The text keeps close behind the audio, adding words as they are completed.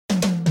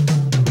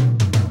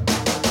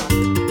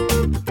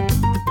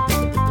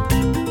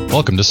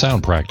Welcome to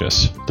Sound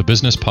Practice, the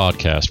business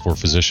podcast for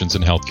physicians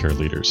and healthcare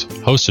leaders,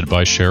 hosted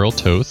by Cheryl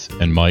Toth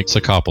and Mike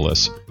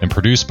Sakopoulos, and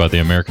produced by the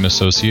American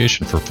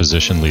Association for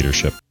Physician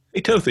Leadership. Hey,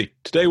 Tothy.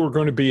 Today we're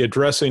going to be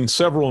addressing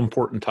several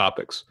important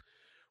topics.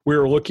 We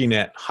are looking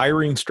at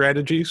hiring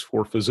strategies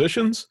for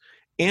physicians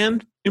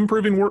and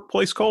improving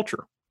workplace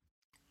culture.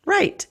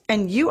 Right.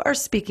 And you are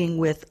speaking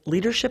with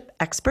leadership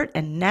expert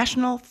and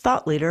national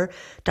thought leader,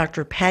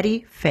 Dr.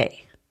 Patty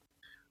Fay.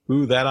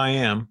 Ooh, that I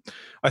am.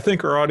 I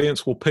think our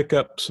audience will pick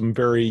up some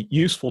very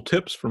useful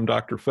tips from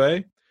Dr.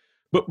 Fay.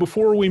 But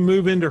before we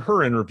move into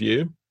her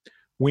interview,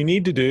 we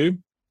need to do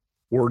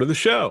word of the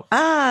show.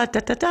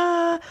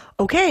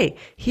 Okay,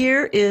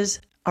 here is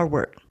our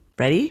word.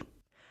 Ready?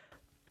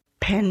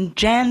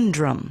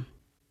 Panjandrum.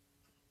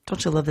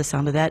 Don't you love the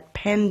sound of that?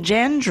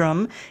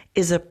 Panjandrum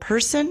is a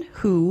person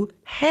who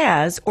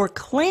has or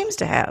claims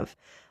to have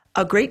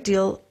a great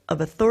deal of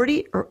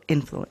authority or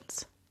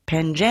influence.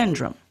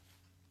 Panjandrum.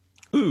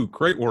 Ooh,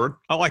 great word.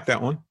 I like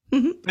that one.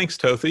 Mm-hmm. Thanks,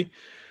 Tothy.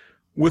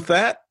 With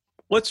that,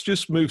 let's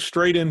just move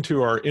straight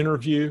into our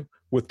interview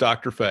with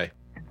Dr. Fay.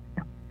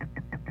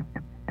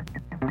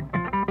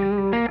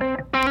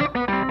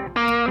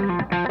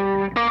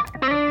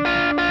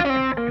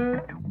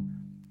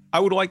 I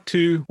would like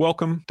to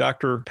welcome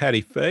Dr.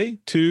 Patty Fay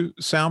to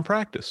Sound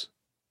Practice.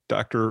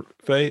 Dr.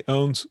 Fay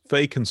owns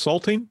Fay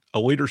Consulting, a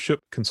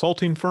leadership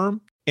consulting firm,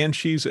 and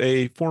she's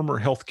a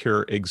former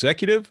healthcare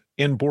executive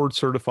and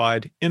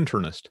board-certified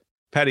internist.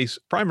 Patty's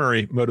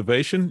primary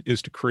motivation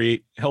is to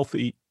create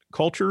healthy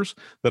cultures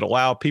that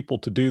allow people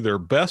to do their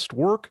best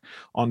work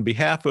on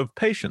behalf of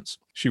patients.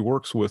 She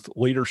works with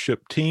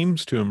leadership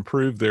teams to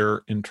improve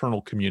their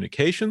internal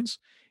communications,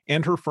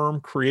 and her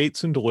firm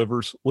creates and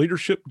delivers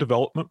leadership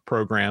development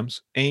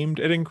programs aimed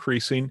at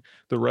increasing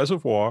the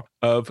reservoir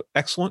of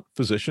excellent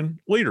physician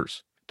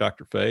leaders.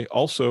 Dr. Fay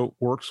also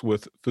works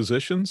with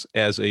physicians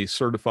as a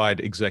certified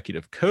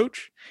executive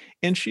coach,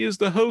 and she is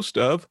the host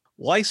of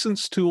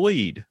License to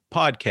Lead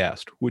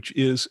podcast, which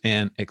is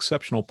an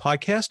exceptional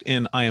podcast,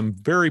 and I am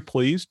very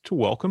pleased to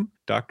welcome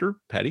Dr.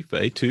 Patty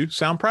Fay to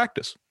Sound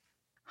Practice.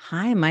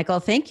 Hi, Michael.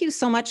 Thank you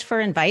so much for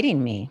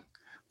inviting me.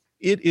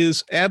 It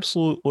is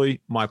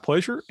absolutely my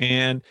pleasure,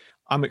 and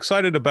I'm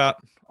excited about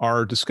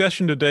our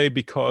discussion today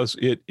because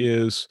it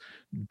is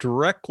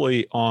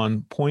directly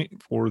on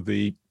point for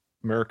the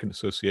American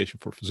Association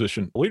for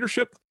Physician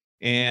Leadership.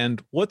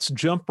 And let's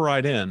jump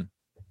right in.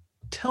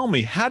 Tell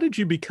me, how did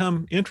you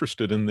become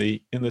interested in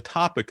the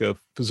topic of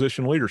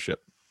physician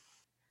leadership?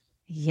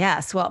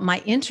 Yes, well,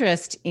 my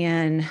interest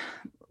in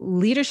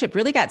leadership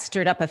really got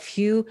stirred up a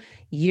few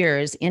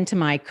years into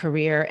my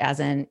career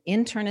as an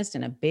internist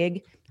in a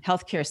big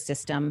healthcare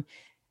system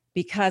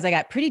because I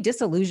got pretty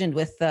disillusioned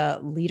with the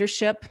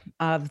leadership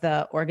of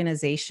the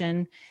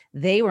organization.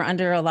 They were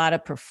under a lot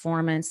of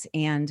performance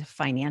and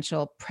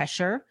financial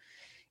pressure,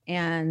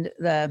 and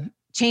the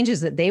changes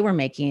that they were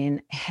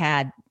making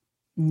had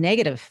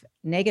negative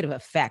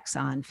effects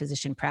on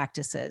physician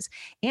practices.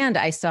 And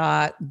I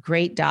saw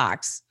great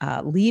docs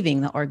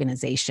leaving the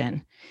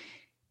organization.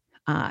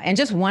 And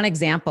just one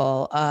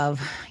example of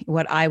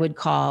what I would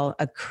call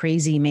a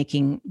crazy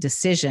making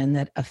decision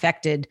that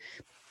affected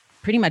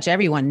pretty much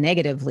everyone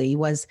negatively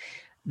was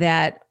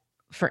that,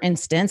 for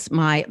instance,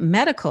 my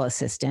medical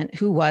assistant,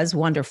 who was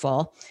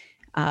wonderful,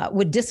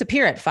 would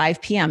disappear at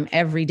 5 p.m.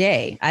 every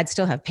day. I'd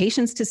still have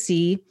patients to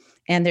see,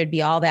 and there'd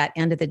be all that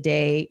end of the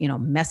day,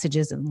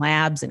 messages and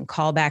labs and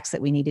callbacks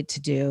that we needed to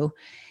do.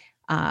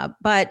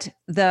 But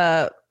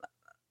the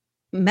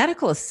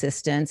medical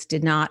assistants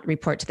did not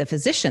report to the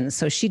physicians.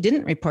 So she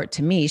didn't report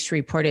to me. She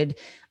reported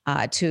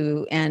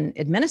to an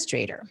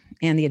administrator.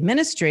 And the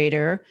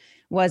administrator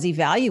was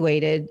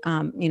evaluated,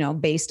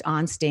 based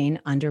on staying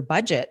under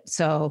budget.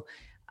 So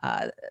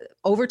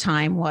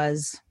overtime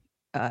was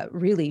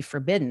really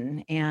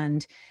forbidden.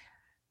 And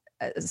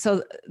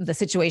so the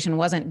situation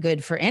wasn't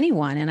good for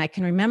anyone. And I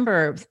can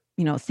remember,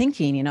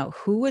 thinking,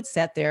 who would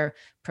set their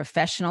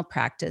professional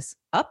practice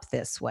up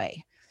this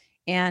way?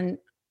 And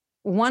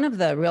one of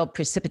the real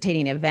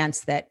precipitating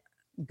events that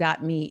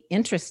got me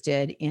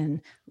interested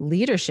in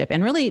leadership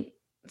and really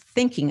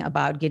thinking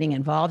about getting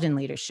involved in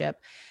leadership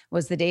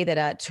was the day that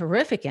a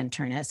terrific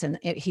internist, and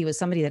he was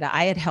somebody that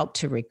I had helped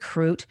to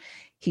recruit,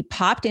 he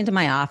popped into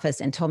my office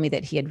and told me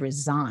that he had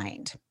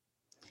resigned.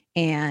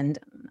 And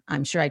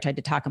I'm sure I tried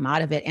to talk him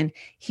out of it. And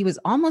he was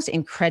almost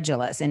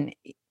incredulous. And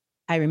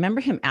I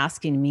remember him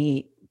asking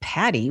me,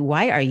 Patty,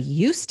 why are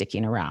you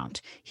sticking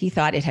around? He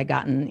thought it had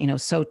gotten,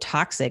 so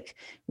toxic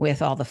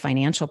with all the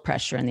financial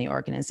pressure in the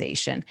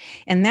organization.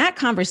 And that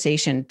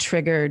conversation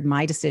triggered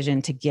my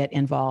decision to get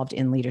involved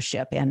in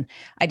leadership. And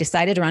I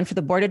decided to run for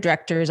the board of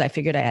directors. I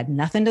figured I had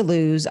nothing to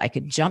lose. I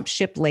could jump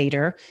ship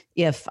later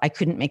if I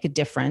couldn't make a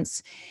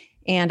difference.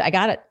 And I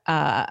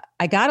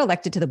got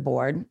elected to the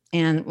board.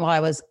 And while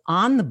I was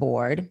on the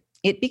board,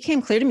 it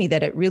became clear to me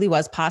that it really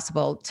was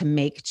possible to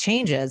make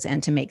changes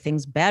and to make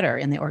things better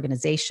in the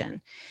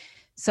organization.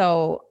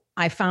 So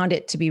I found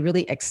it to be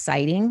really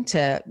exciting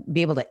to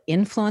be able to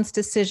influence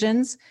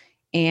decisions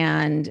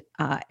and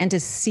to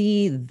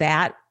see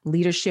that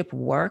leadership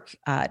work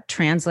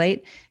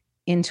translate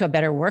into a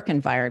better work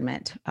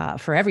environment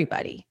for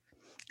everybody.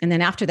 And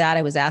then after that,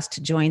 I was asked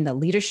to join the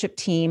leadership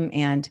team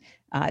and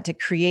to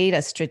create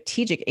a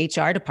strategic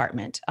HR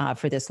department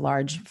for this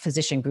large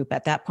physician group.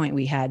 At that point,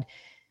 we had,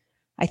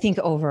 I think,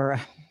 over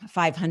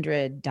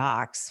 500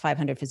 docs,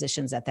 500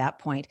 physicians at that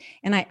point.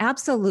 And I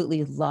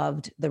absolutely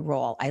loved the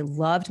role. I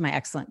loved my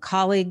excellent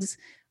colleagues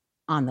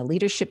on the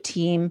leadership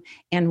team.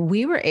 And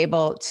we were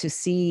able to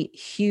see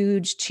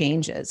huge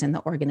changes in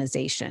the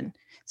organization.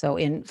 So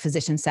in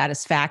physician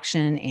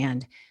satisfaction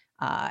and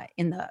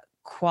in the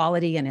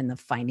quality and in the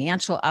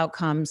financial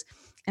outcomes.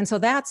 And so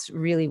that's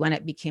really when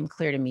it became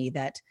clear to me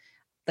that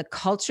the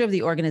culture of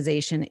the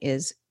organization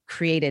is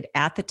created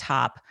at the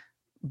top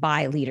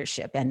by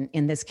leadership, and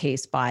in this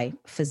case, by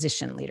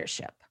physician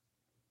leadership.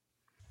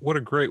 What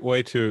a great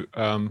way to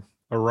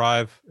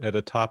arrive at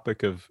a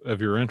topic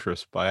of your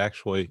interest by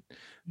actually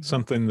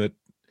something that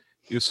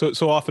is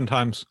so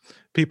oftentimes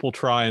people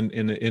try and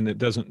it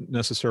doesn't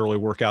necessarily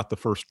work out the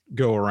first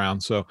go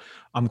around. So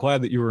I'm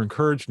glad that you were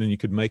encouraged and you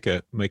could make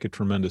a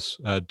tremendous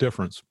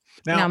difference.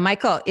 Now,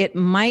 Michael, it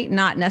might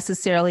not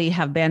necessarily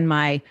have been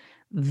my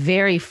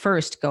very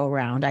first go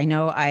around. I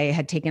know I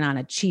had taken on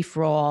a chief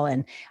role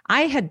and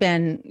I had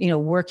been,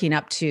 working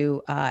up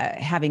to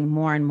having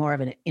more and more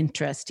of an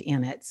interest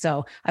in it.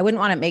 So I wouldn't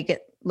want to make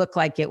it look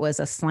like it was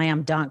a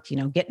slam dunk,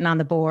 getting on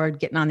the board,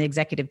 getting on the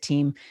executive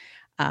team.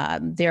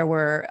 There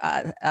were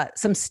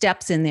some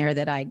steps in there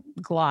that I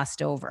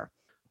glossed over.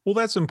 Well,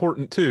 that's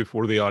important too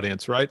for the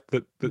audience, right?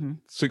 That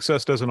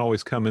success doesn't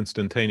always come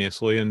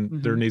instantaneously,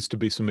 and there needs to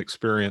be some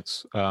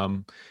experience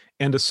and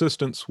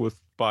assistance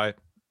by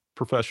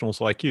professionals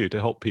like you to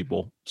help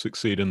people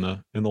succeed in the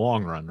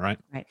long run, right?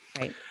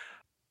 Right.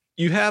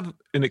 You have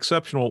an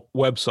exceptional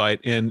website,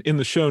 and in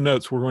the show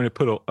notes, we're going to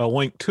put a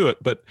link to it.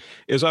 But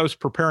as I was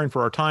preparing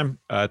for our time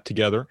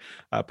together,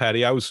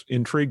 Patty, I was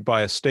intrigued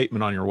by a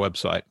statement on your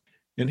website.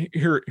 And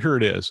here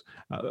it is.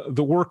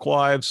 The work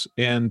lives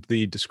and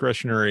the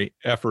discretionary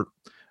effort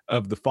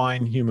of the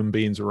fine human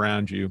beings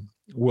around you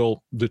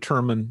will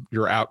determine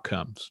your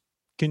outcomes.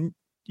 Can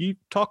you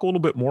talk a little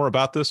bit more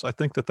about this? I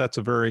think that that's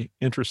a very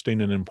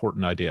interesting and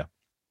important idea.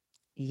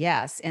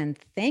 Yes. And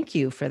thank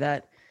you for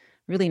that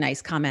really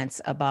nice comments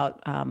about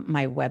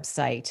my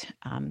website.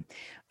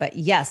 But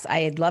yes,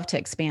 I'd love to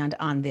expand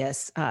on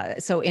this.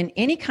 So in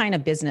any kind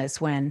of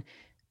business, when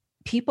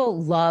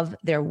people love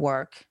their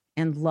work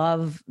and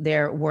love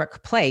their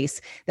workplace,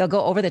 they'll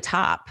go over the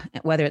top,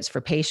 whether it's for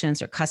patients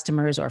or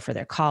customers or for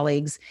their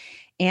colleagues.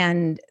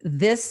 And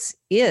this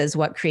is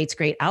what creates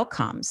great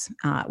outcomes.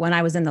 When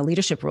I was in the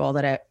leadership role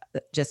that I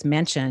just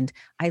mentioned,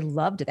 I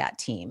loved that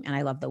team and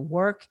I loved the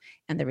work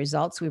and the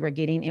results we were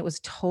getting. It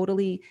was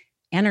totally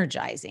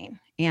energizing.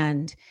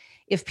 And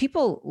if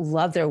people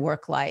love their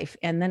work life,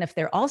 and then if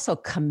they're also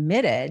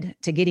committed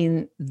to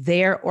getting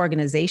their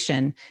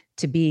organization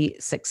to be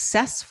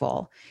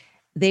successful,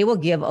 they will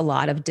give a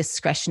lot of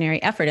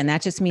discretionary effort. And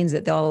that just means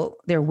that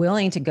they're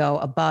willing to go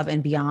above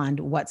and beyond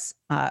what's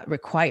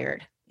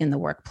required in the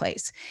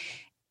workplace.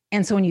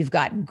 And so when you've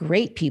got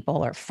great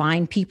people or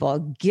fine people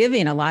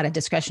giving a lot of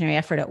discretionary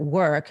effort at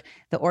work,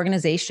 the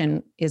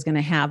organization is going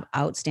to have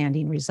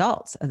outstanding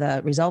results.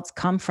 The results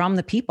come from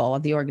the people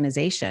of the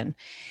organization.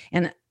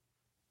 And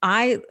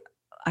I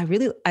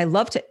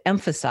love to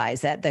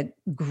emphasize that the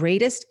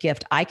greatest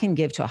gift I can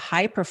give to a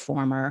high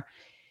performer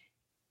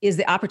is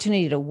the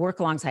opportunity to work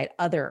alongside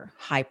other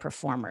high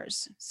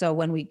performers. So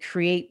when we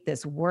create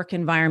this work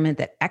environment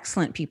that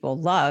excellent people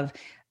love,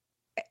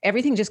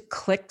 everything just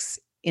clicks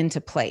into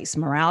place.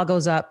 Morale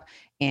goes up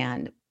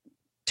and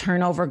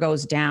turnover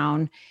goes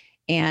down.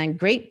 And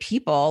great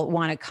people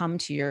want to come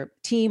to your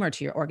team or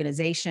to your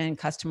organization.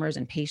 Customers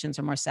and patients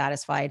are more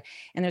satisfied.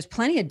 And there's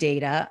plenty of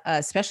data,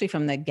 especially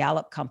from the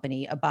Gallup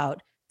company,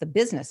 about the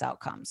business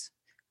outcomes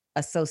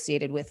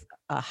associated with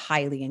a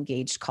highly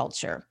engaged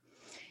culture.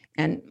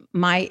 And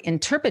my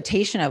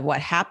interpretation of what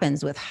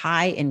happens with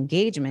high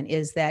engagement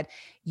is that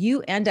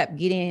you end up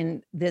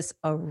getting this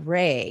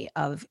array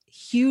of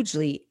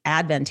hugely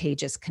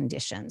advantageous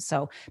conditions.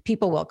 So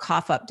people will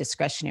cough up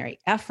discretionary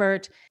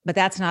effort, but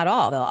that's not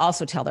all. They'll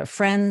also tell their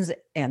friends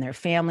and their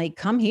family,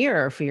 come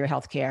here for your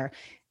healthcare.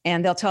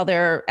 And they'll tell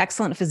their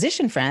excellent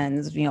physician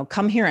friends,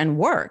 come here and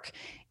work.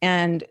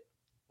 And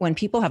when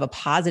people have a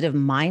positive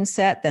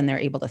mindset, then they're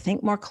able to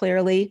think more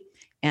clearly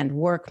and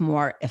work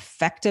more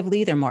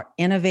effectively. They're more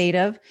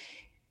innovative.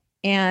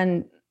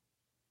 And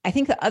I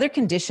think the other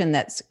condition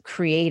that's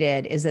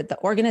created is that the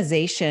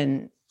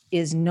organization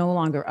is no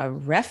longer a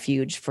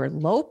refuge for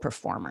low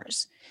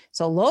performers.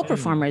 So low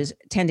performers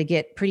tend to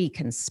get pretty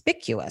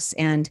conspicuous,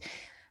 and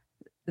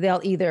they'll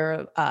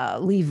either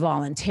leave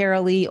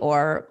voluntarily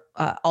or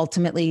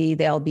ultimately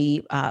they'll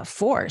be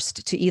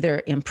forced to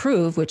either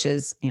improve, which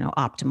is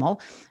optimal,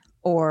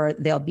 or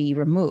they'll be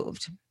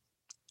removed.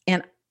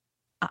 And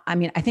I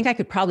mean, I think I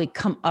could probably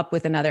come up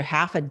with another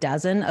half a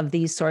dozen of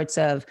these sorts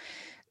of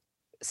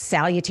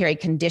salutary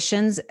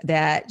conditions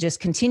that just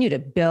continue to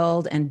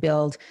build and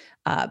build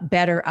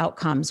better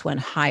outcomes when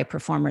high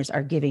performers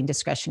are giving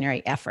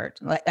discretionary effort.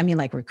 I mean,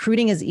 like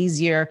recruiting is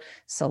easier,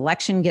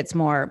 selection gets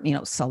more,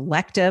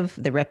 selective,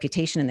 the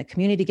reputation in the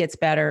community gets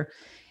better.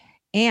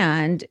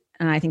 And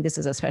I think this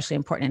is especially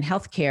important in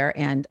healthcare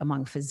and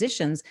among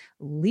physicians,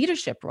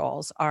 leadership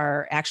roles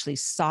are actually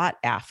sought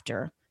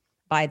after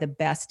by the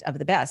best of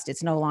the best.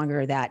 It's no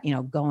longer that,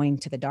 going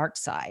to the dark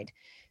side.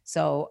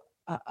 So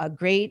a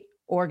great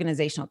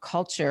organizational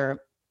culture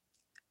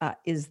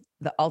is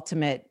the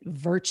ultimate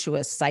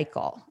virtuous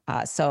cycle.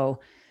 So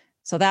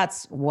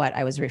that's what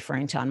I was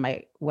referring to on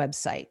my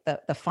website.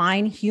 The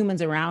fine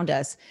humans around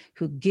us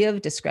who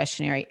give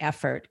discretionary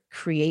effort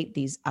create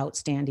these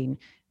outstanding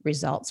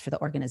results for the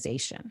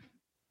organization.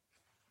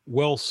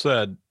 Well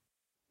said.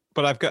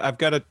 But I've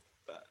got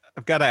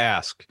to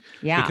ask,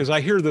 Yeah. because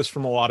I hear this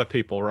from a lot of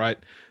people, right?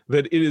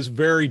 That it is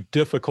very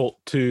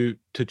difficult to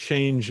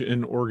change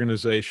an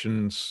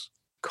organization's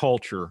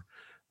culture.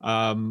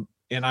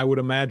 And I would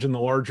imagine the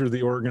larger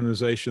the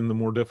organization, the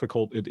more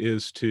difficult it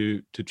is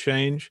to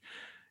change.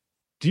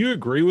 Do you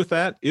agree with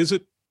that? Is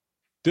it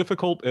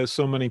difficult, as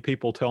so many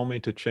people tell me,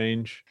 to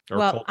change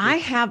our culture? I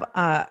have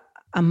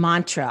a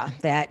mantra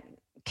that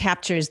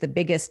captures the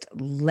biggest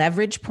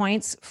leverage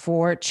points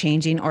for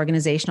changing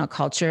organizational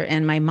culture.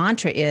 And my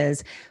mantra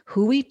is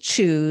who we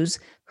choose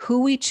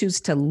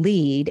to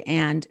lead,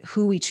 and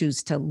who we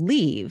choose to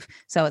leave.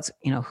 So it's,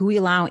 who we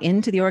allow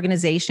into the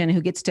organization, who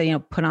gets to,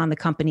 put on the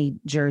company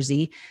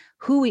jersey,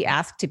 who we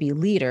ask to be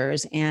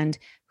leaders, and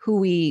who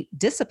we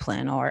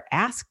discipline or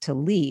ask to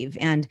leave.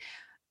 And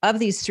of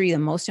these three, the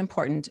most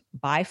important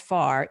by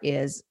far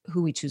is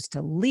who we choose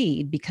to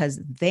lead, because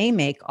they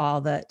make all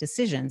the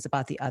decisions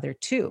about the other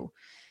two.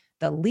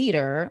 The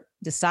leader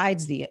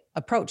decides the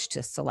approach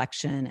to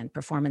selection and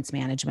performance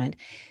management.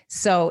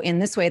 So in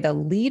this way, the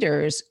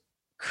leaders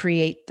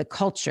create the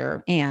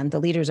culture, and the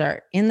leaders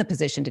are in the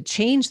position to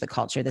change the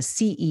culture. The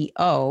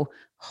CEO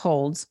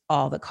holds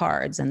all the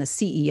cards, and the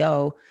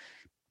CEO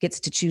gets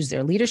to choose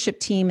their leadership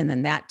team, and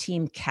then that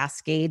team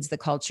cascades the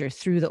culture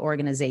through the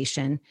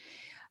organization.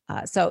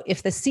 So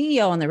if the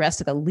CEO and the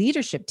rest of the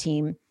leadership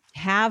team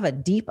have a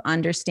deep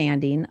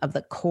understanding of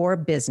the core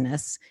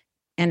business,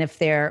 and if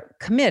they're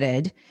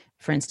committed,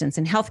 for instance,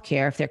 in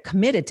healthcare, if they're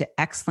committed to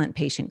excellent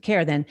patient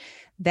care, then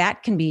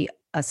that can be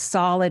a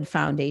solid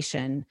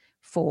foundation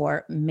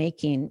for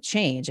making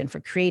change and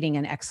for creating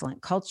an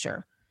excellent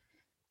culture.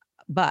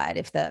 But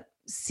if the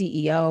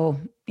CEO,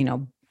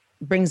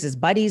 brings his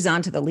buddies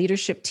onto the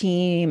leadership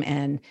team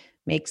and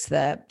makes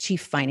the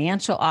chief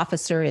financial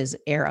officer his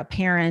heir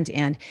apparent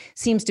and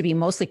seems to be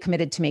mostly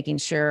committed to making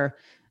sure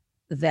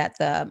that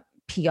the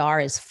PR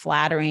is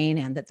flattering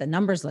and that the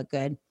numbers look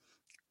good,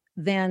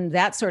 then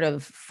that sort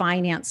of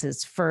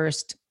finances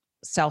first,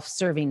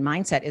 self-serving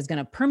mindset is going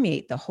to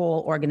permeate the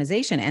whole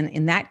organization. And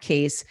in that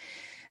case,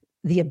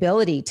 the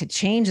ability to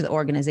change the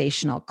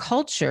organizational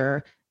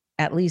culture,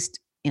 at least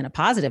in a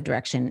positive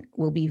direction,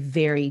 will be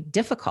very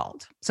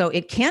difficult. So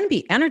it can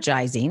be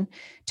energizing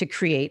to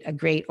create a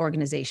great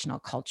organizational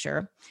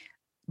culture.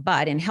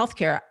 But in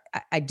healthcare,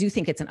 I do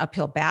think it's an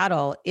uphill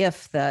battle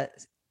if the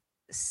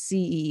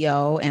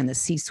CEO and the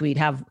C-suite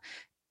have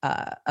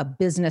a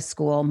business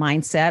school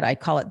mindset. I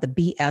call it the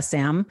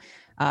BSM,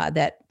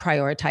 that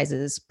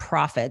prioritizes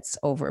profits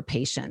over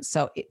patients.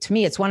 So to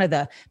me, it's one of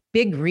the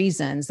big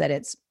reasons that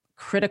it's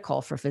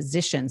critical for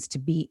physicians to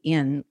be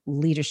in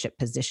leadership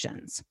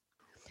positions.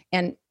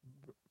 And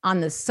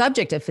on the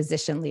subject of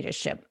physician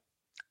leadership,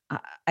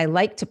 I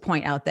like to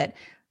point out that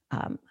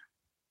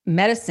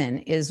medicine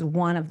is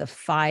one of the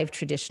 5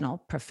 traditional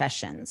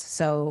professions.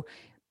 So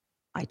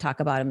I talk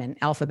about them in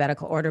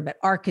alphabetical order, but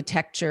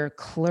architecture,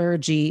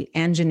 clergy,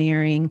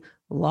 engineering,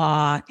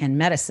 law, and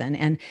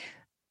medicine.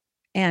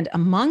 And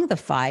among the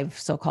 5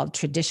 so-called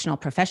traditional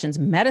professions,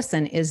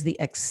 medicine is the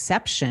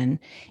exception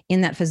in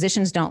that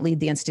physicians don't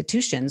lead the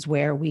institutions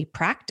where we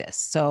practice.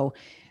 So,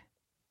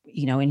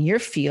 in your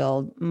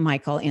field,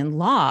 Michael, in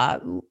law,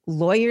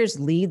 lawyers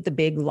lead the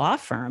big law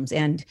firms.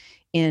 And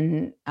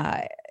in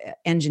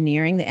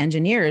engineering, the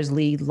engineers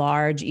lead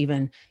large,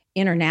 even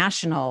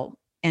international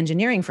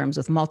engineering firms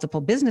with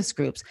multiple business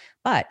groups.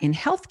 But in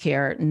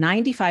healthcare,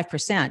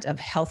 95% of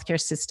healthcare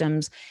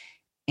systems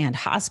and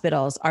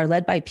hospitals are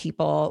led by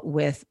people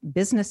with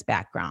business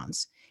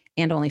backgrounds,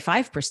 and only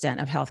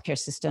 5% of healthcare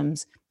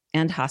systems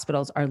and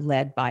hospitals are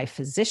led by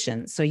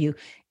physicians. So you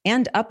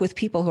end up with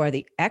people who are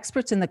the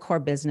experts in the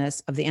core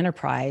business of the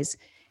enterprise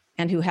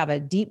and who have a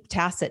deep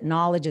tacit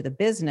knowledge of the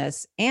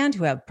business and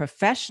who have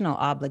professional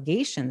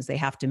obligations they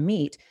have to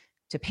meet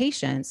to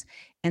patients.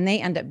 And they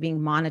end up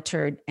being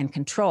monitored and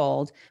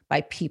controlled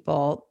by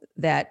people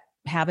that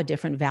have a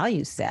different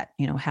value set,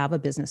 have a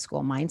business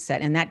school mindset.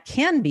 And that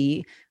can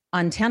be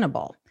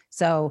untenable.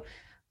 So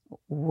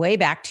way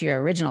back to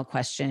your original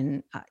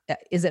question,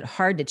 is it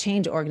hard to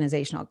change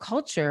organizational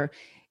culture?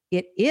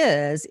 It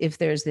is if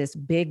there's this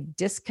big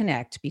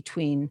disconnect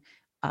between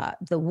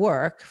the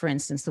work, for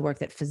instance, the work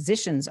that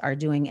physicians are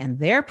doing and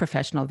their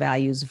professional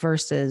values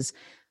versus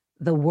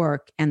the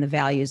work and the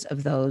values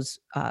of those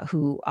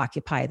who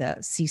occupy the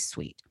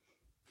C-suite.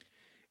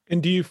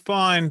 And do you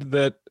find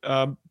that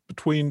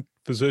between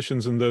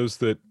physicians and those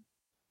that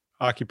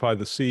occupy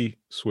the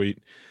C-suite,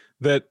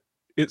 that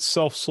it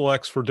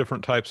self-selects for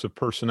different types of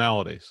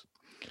personalities?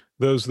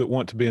 Those that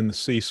want to be in the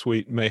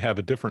C-suite may have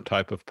a different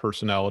type of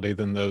personality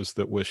than those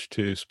that wish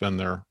to spend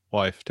their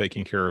life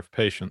taking care of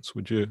patients.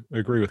 Would you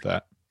agree with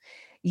that?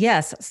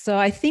 Yes. So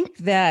I think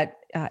that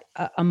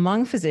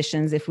among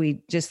physicians, if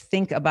we just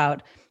think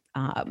about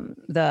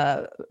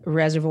the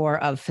reservoir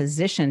of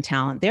physician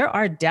talent, there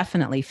are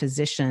definitely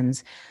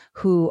physicians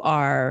who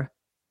are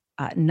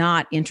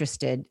not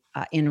interested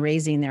in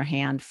raising their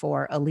hand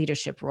for a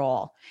leadership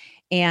role.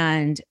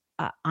 And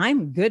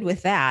I'm good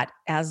with that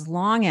as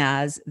long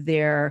as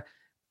there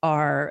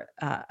are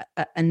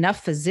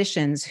enough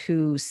physicians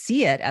who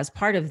see it as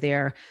part of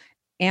their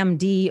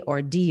MD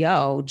or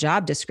DO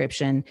job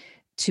description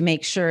to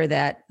make sure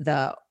that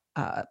the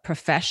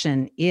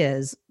profession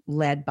is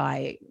led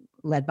by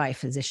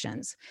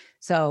physicians.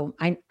 So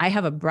I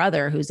have a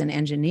brother who's an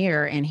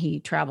engineer, and he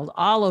traveled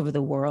all over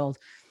the world.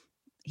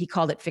 He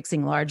called it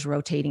fixing large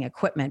rotating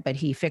equipment, but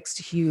he fixed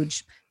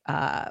huge,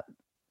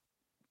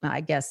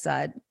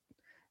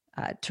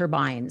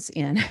 turbines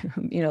in,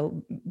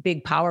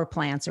 big power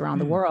plants around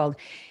the world.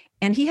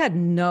 And he had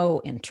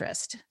no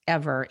interest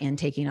ever in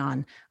taking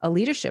on a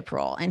leadership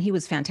role. And he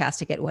was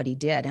fantastic at what he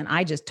did. And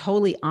I just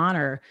totally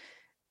honor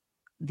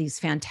these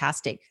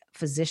fantastic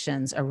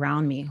physicians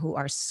around me who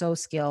are so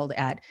skilled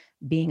at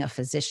being a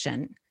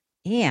physician.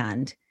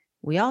 And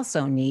we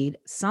also need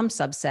some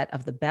subset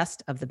of the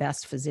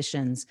best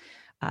physicians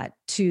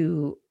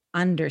to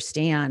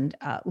understand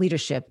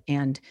leadership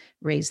and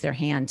raise their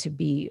hand to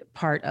be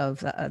part of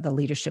the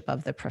leadership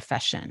of the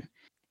profession.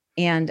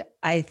 And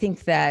I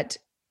think that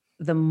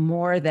the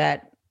more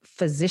that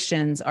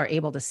physicians are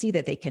able to see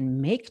that they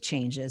can make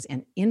changes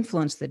and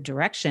influence the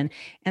direction,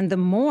 and the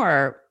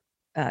more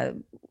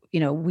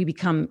we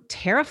become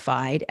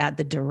terrified at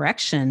the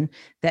direction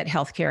that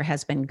healthcare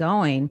has been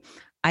going,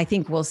 I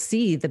think we'll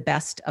see the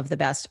best of the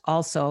best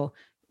also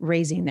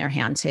raising their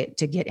hand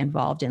to get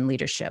involved in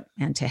leadership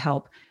and to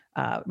help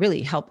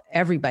really help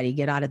everybody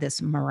get out of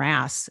this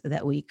morass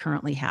that we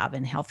currently have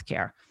in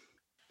healthcare.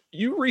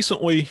 You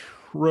recently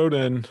wrote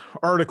an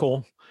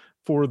article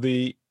for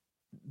the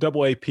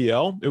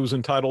AAPL. It was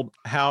entitled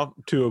 "How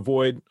to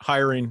Avoid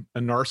Hiring a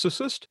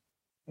Narcissist."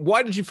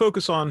 Why did you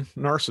focus on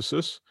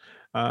narcissists?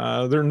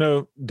 There are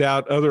no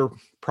doubt other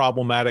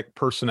problematic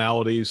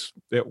personalities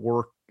at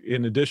work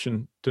in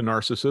addition to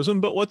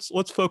narcissism, but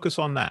let's focus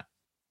on that.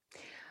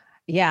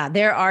 Yeah,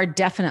 there are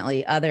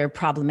definitely other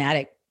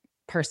problematic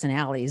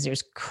personalities.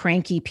 There's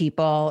cranky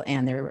people,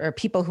 and there are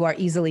people who are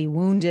easily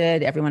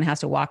wounded. Everyone has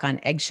to walk on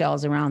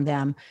eggshells around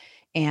them,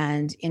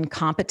 and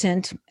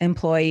incompetent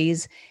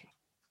employees.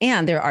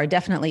 And there are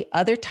definitely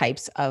other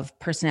types of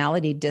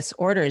personality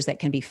disorders that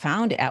can be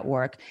found at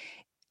work.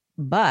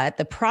 But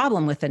the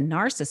problem with the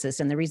narcissist,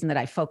 and the reason that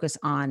I focus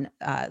on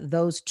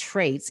those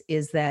traits,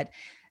 is that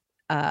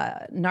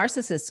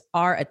narcissists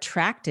are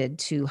attracted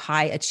to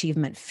high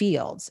achievement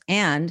fields,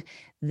 and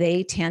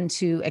they tend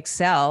to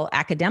excel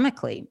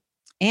academically.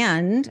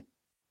 And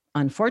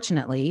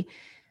unfortunately,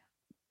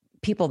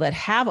 people that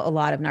have a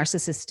lot of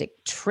narcissistic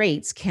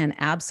traits can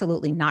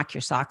absolutely knock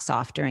your socks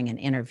off during an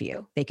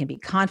interview. They can be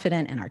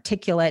confident and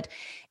articulate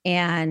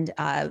and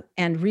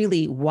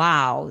really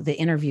wow the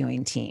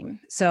interviewing team.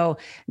 So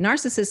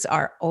narcissists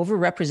are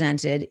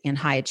overrepresented in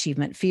high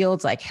achievement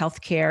fields like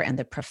healthcare and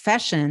the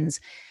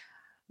professions,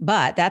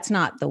 but that's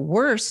not the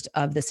worst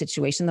of the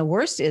situation. The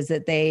worst is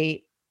that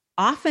they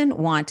often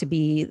want to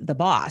be the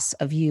boss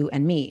of you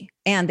and me,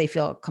 and they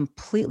feel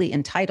completely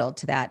entitled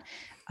to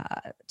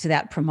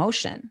that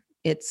promotion.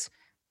 It's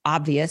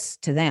obvious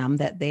to them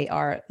that they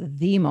are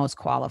the most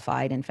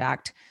qualified. In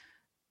fact,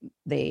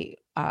 they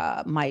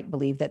might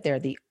believe that they're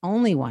the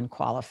only one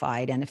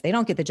qualified, and if they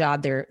don't get the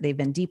job, they've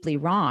been deeply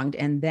wronged.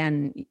 And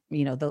then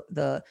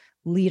the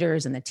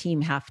leaders and the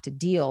team have to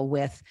deal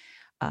with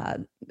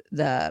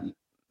the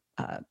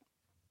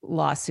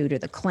lawsuit or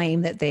the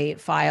claim that they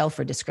file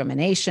for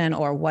discrimination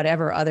or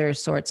whatever other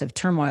sorts of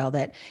turmoil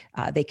that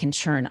they can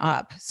churn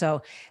up.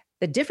 So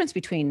the difference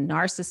between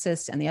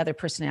narcissists and the other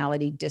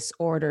personality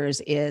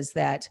disorders is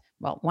that,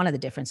 well, one of the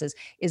differences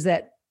is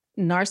that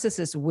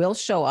narcissists will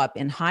show up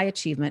in high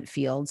achievement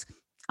fields,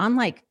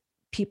 unlike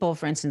people,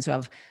 for instance, who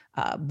have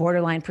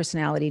borderline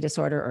personality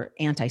disorder or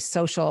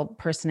antisocial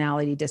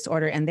personality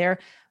disorder, and they're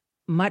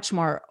much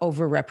more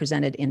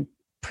overrepresented in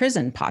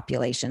prison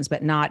populations,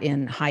 but not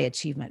in high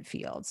achievement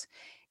fields.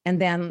 And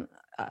then,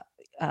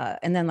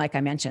 like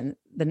I mentioned,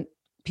 the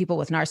people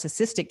with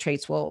narcissistic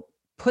traits will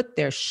put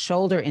their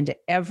shoulder into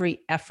every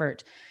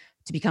effort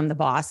to become the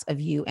boss of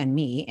you and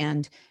me,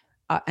 and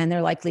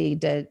they're likely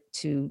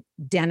to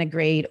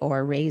denigrate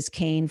or raise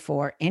Cain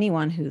for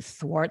anyone who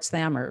thwarts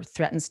them or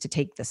threatens to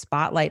take the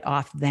spotlight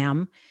off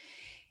them.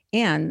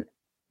 And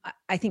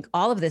I think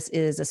all of this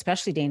is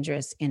especially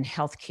dangerous in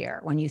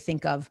healthcare when you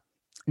think of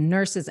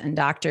nurses and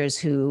doctors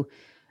who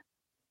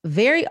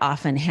very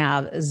often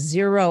have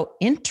zero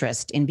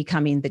interest in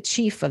becoming the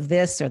chief of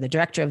this or the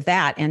director of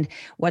that. And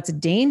what's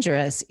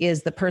dangerous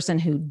is the person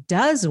who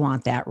does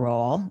want that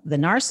role, the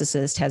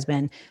narcissist, has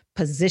been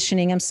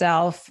positioning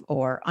himself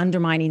or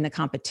undermining the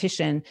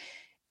competition.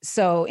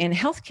 So in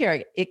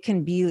healthcare, it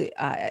can be,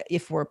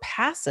 if we're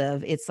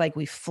passive, it's like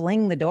we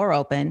fling the door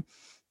open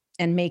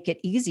and make it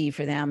easy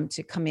for them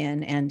to come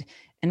in and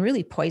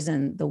really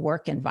poison the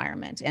work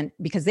environment. And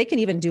because they can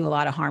even do a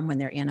lot of harm when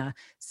they're in a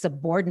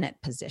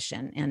subordinate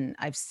position. And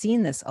I've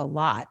seen this a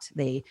lot.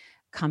 They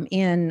come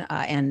in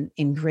and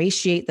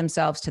ingratiate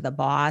themselves to the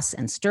boss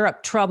and stir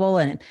up trouble,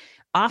 and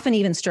often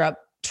even stir up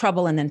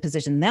trouble and then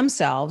position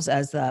themselves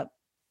as the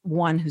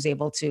one who's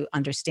able to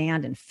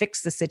understand and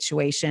fix the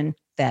situation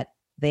that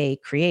they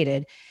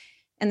created.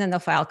 And then they'll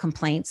file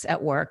complaints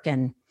at work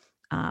and,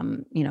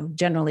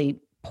 generally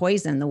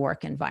poison the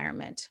work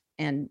environment.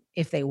 And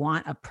if they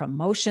want a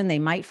promotion, they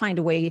might find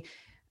a way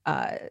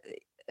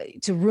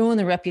to ruin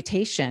the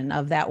reputation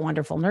of that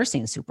wonderful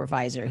nursing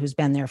supervisor who's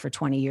been there for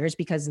 20 years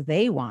because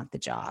they want the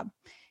job,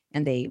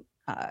 and they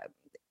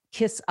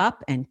kiss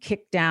up and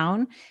kick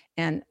down.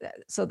 And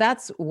so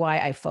that's why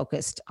I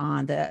focused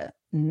on the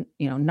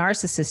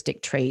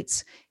narcissistic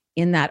traits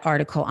in that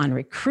article on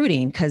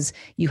recruiting, because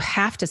you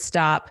have to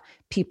stop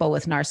people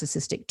with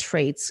narcissistic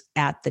traits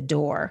at the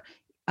door.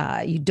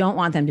 You don't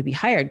want them to be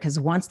hired, because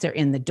once they're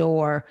in the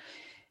door,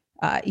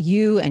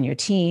 you and your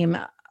team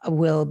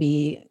will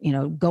be,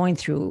 going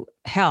through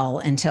hell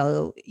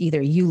until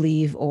either you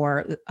leave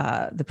or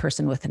the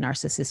person with the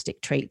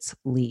narcissistic traits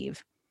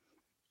leave.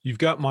 You've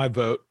got my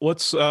vote.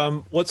 Let's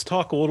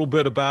talk a little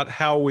bit about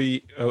how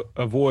we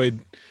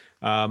avoid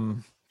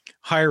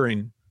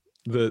hiring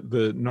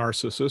the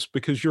narcissist,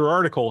 because your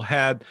article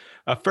had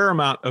a fair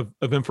amount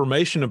of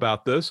information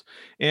about this.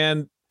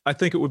 And I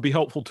think it would be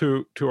helpful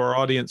to our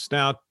audience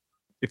now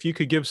if you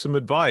could give some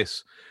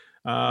advice.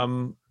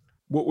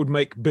 What would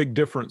make big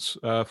difference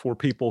for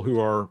people who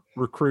are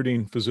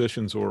recruiting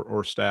physicians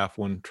or staff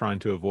when trying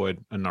to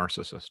avoid a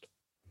narcissist?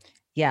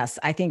 Yes,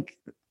 I think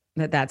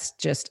that's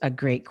just a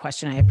great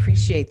question. I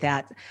appreciate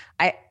that.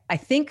 I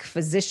think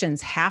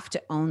physicians have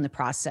to own the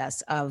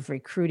process of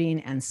recruiting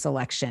and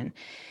selection,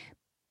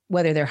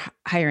 whether they're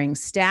hiring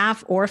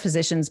staff or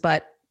physicians,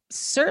 but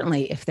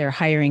certainly if they're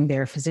hiring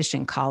their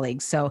physician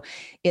colleagues. So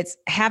it's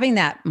having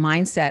that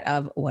mindset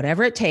of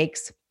whatever it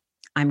takes,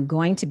 I'm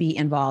going to be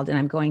involved and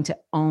I'm going to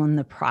own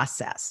the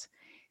process.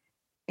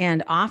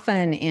 And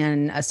often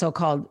in a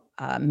so-called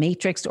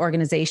matrixed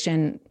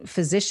organization,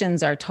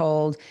 physicians are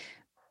told,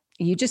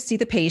 you just see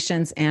the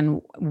patients and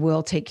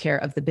we'll take care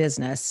of the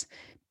business.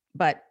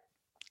 But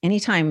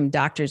anytime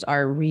doctors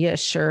are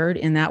reassured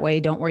in that way,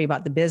 don't worry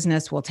about the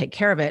business, we'll take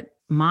care of it.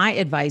 My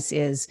advice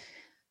is,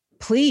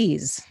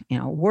 please,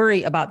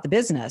 worry about the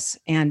business.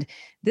 And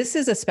this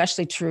is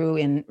especially true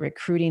in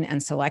recruiting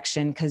and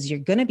selection, because you're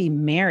going to be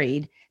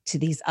married to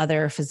these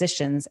other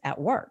physicians at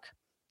work.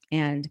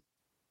 And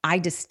I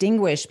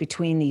distinguish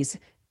between these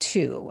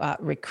two.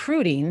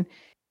 Recruiting,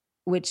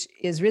 which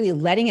is really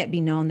letting it be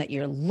known that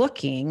you're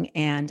looking,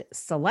 and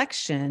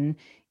selection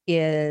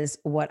is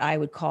what I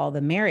would call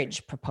the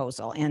marriage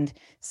proposal. And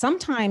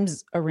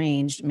sometimes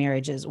arranged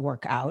marriages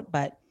work out,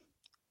 but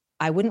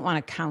I wouldn't want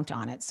to count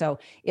on it. So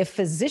if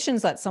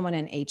physicians let someone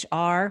in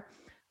HR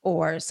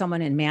or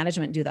someone in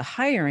management do the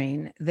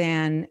hiring,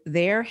 then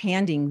they're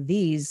handing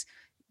these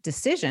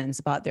decisions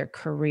about their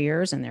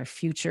careers and their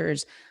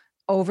futures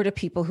over to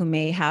people who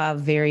may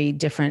have very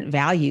different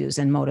values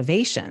and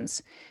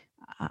motivations.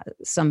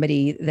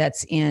 Somebody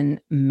that's in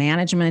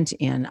management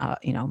in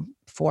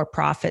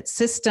for-profit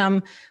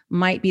system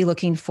might be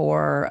looking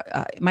for,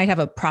 might have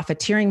a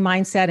profiteering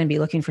mindset and be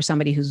looking for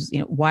somebody who's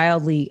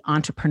wildly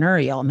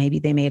entrepreneurial. Maybe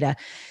they made $1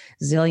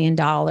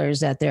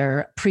 zillion at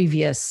their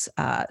previous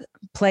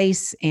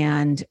place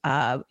and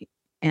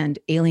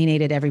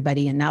alienated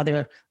everybody, and now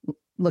they're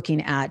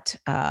looking at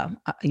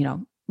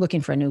looking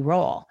for a new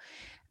role.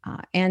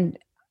 And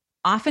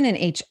often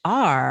in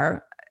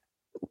HR,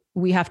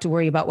 we have to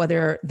worry about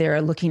whether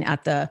they're looking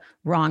at the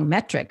wrong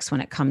metrics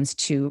when it comes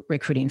to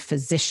recruiting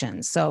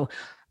physicians. So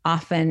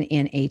often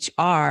in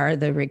HR,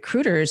 the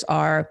recruiters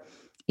are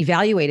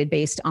evaluated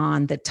based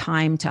on the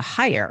time to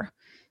hire.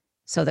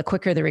 So the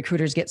quicker the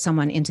recruiters get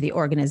someone into the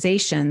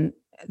organization,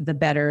 the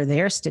better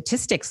their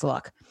statistics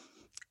look.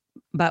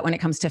 But when it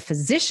comes to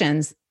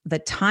physicians, the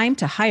time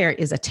to hire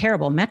is a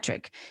terrible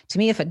metric. To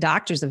me, if a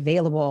doctor's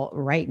available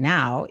right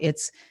now,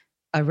 it's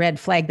a red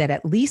flag that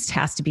at least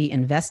has to be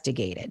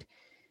investigated.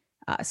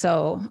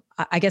 So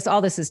I guess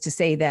all this is to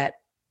say that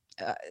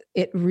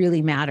it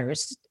really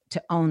matters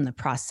to own the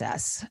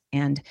process.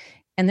 And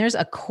there's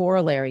a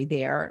corollary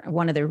there.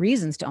 One of the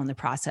reasons to own the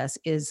process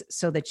is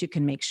so that you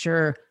can make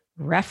sure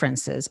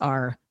references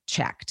are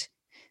checked.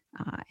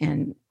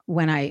 And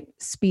when I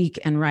speak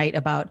and write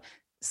about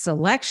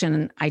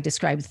selection, I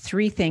describe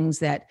 3 things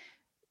that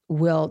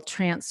will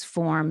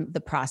transform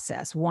the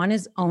process. One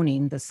is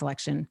owning the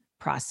selection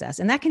process.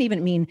 And that can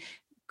even mean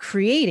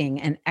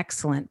creating an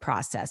excellent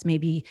process,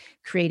 maybe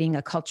creating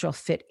a cultural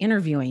fit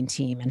interviewing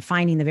team and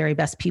finding the very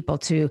best people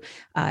to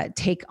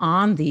take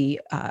on the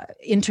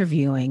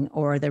interviewing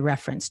or the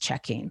reference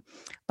checking,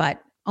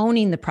 but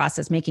owning the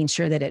process, making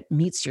sure that it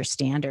meets your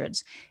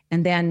standards,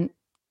 and then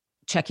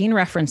checking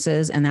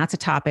references. And that's a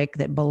topic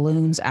that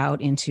balloons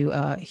out into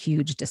a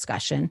huge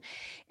discussion.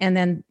 And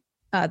then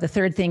the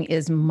third thing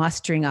is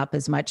mustering up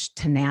as much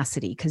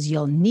tenacity, because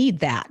you'll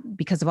need that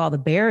because of all the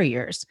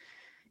barriers.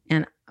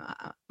 And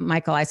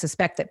Michael, I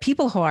suspect that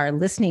people who are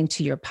listening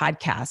to your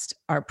podcast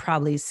are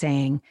probably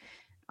saying,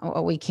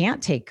 oh, we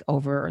can't take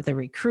over the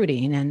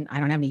recruiting, and I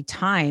don't have any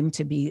time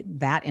to be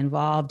that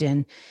involved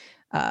in,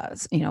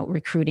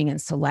 recruiting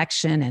and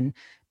selection, and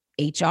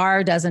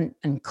HR doesn't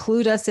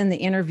include us in the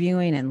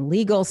interviewing, and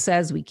legal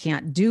says we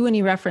can't do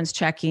any reference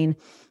checking.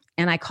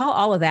 And I call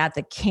all of that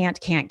the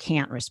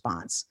can't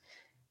response.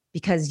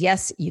 Because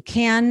yes, you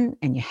can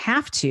and you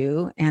have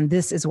to, and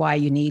this is why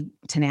you need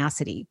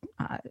tenacity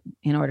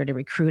in order to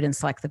recruit and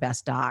select the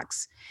best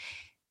docs.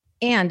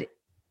 And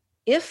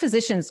if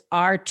physicians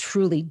are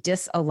truly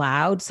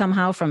disallowed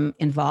somehow from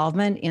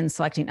involvement in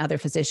selecting other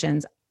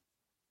physicians,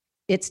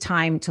 it's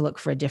time to look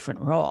for a different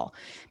role,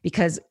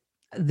 because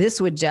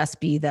this would just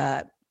be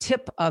the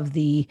tip of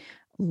the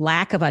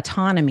lack of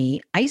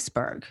autonomy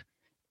iceberg.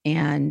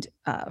 And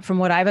from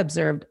what I've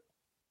observed,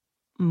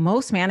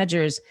 most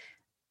managers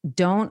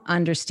don't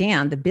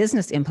understand the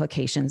business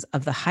implications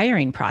of the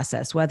hiring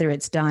process, whether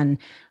it's done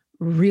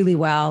really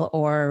well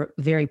or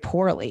very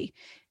poorly.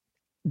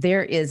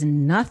 There is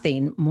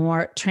nothing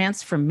more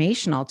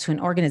transformational to an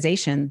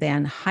organization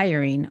than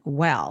hiring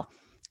well.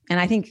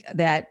 And I think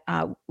that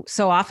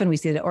so often we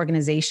see that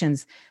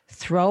organizations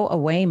throw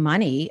away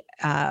money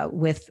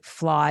with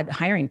flawed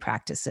hiring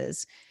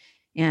practices.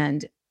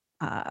 And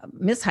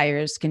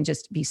mishires can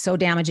just be so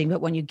damaging.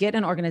 But when you get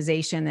an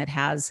organization that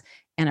has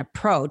an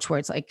approach where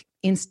it's like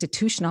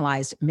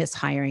institutionalized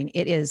mishiring,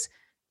 it is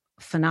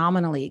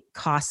phenomenally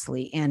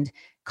costly, and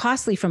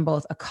costly from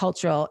both a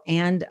cultural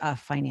and a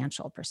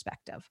financial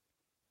perspective.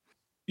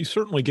 You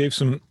certainly gave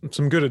some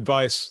good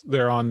advice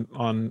there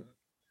on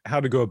how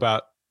to go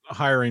about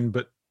hiring,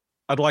 but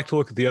I'd like to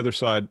look at the other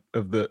side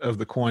of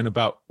the coin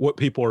about what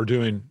people are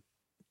doing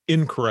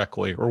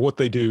incorrectly, or what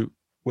they do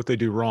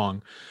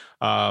wrong.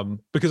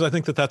 Because I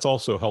think that that's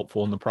also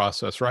helpful in the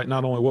process, right?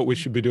 Not only what we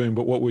should be doing,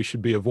 but what we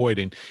should be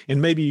avoiding.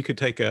 And maybe you could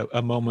take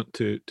a moment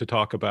to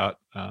talk about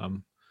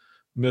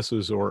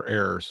misses or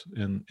errors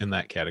in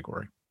that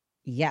category.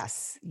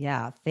 Yes.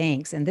 Yeah.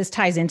 Thanks. And this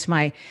ties into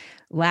my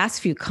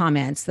last few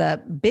comments.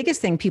 The biggest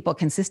thing people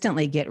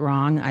consistently get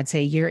wrong, I'd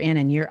say year in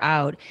and year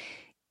out,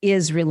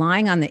 is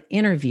relying on the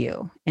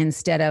interview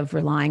instead of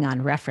relying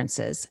on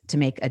references to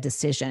make a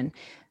decision.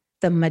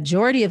 The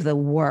majority of the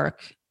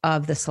work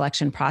of the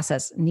selection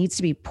process needs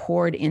to be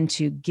poured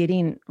into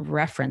getting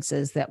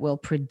references that will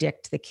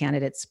predict the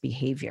candidate's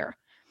behavior.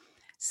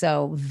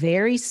 So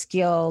very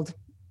skilled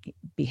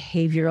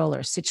behavioral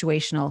or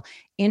situational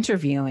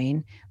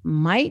interviewing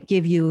might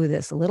give you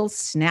this little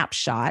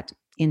snapshot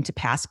into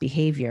past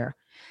behavior,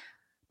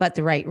 but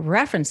the right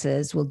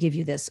references will give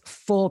you this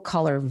full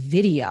color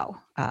video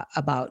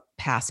about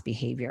past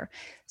behavior.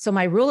 So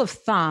my rule of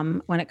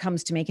thumb when it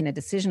comes to making a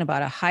decision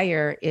about a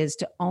hire is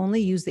to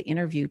only use the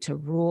interview to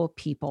rule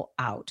people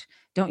out.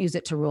 Don't use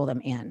it to rule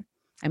them in.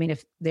 I mean,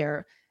 if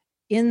they're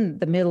in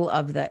the middle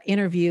of the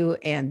interview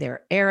and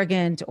they're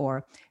arrogant,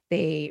 or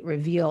they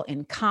reveal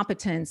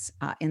incompetence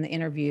in the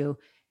interview,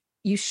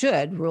 you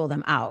should rule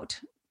them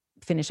out.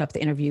 Finish up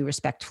the interview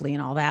respectfully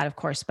and all that, of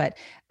course, but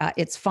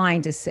it's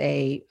fine to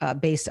say,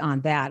 based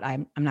on that,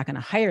 I'm not going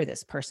to hire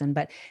this person,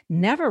 but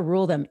never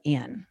rule them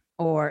in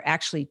or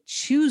actually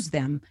choose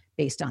them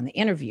based on the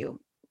interview.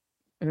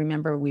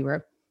 Remember, we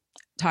were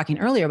talking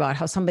earlier about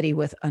how somebody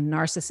with a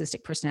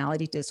narcissistic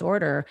personality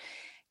disorder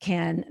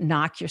can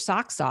knock your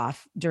socks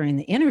off during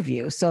the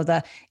interview. So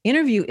the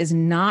interview is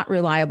not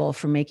reliable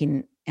for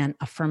making an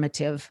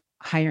affirmative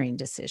hiring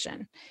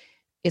decision.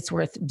 It's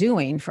worth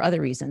doing for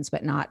other reasons,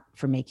 but not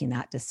for making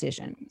that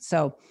decision.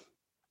 So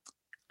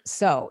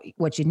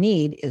what you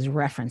need is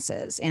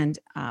references. And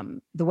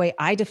the way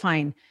I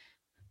define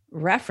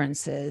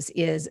references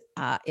is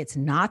it's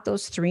not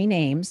those three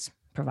names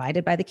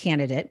provided by the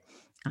candidate.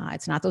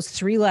 It's not those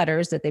three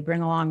letters that they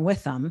bring along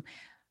with them.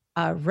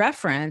 A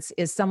reference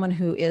is someone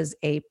who is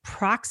a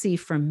proxy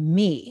for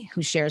me,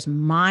 who shares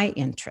my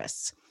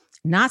interests,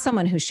 not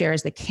someone who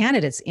shares the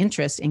candidate's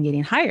interest in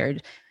getting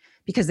hired,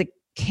 because the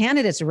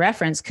candidate's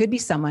reference could be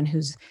someone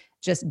who's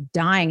just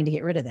dying to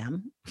get rid of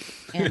them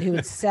and who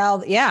would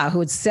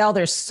sell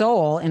their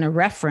soul in a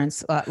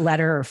reference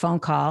letter or phone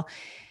call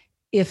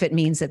if it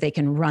means that they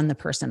can run the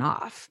person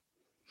off.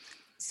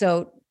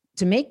 So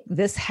to make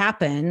this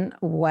happen,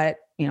 what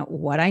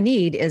I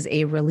need is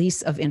a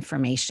release of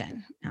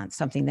information. It's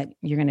something that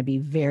you're going to be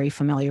very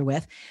familiar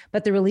with,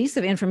 but the release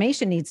of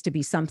information needs to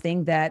be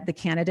something that the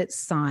candidate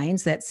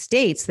signs that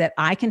states that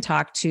I can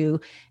talk to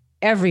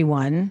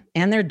everyone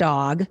and their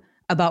dog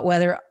about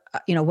whether,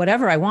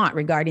 whatever I want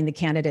regarding the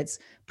candidate's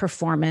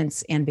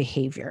performance and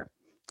behavior.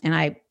 And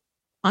I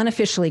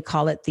unofficially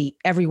call it the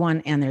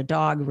everyone and their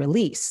dog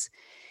release.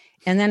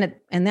 And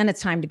then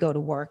it's time to go to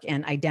work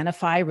and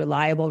identify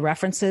reliable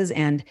references.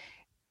 And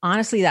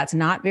honestly, that's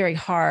not very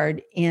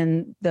hard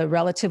in the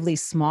relatively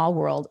small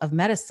world of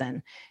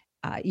medicine.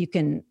 You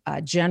can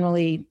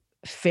generally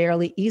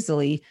fairly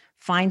easily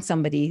find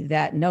somebody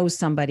that knows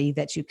somebody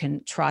that you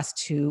can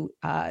trust who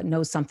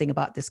knows something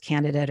about this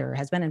candidate or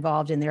has been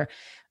involved in their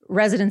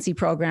residency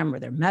program or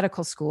their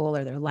medical school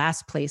or their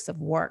last place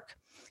of work.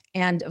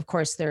 And of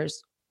course,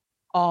 there's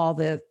all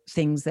the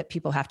things that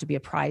people have to be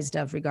apprised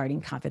of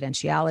regarding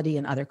confidentiality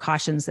and other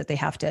cautions that they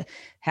have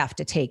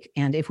to take.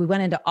 And if we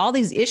went into all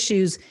these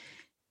issues,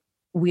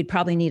 we'd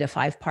probably need a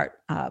 5-part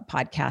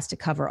podcast to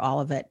cover all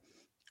of it.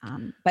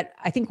 But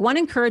I think one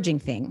encouraging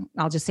thing,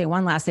 I'll just say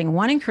one last thing,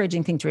 one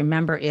encouraging thing to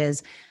remember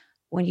is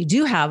when you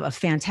do have a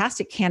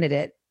fantastic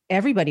candidate,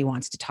 everybody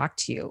wants to talk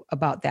to you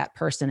about that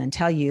person and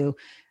tell you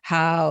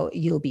how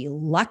you'll be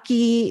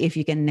lucky if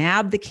you can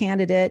nab the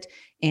candidate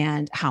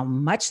and how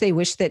much they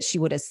wish that she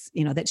would,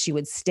 that she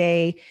would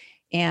stay.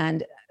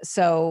 And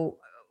so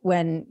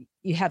when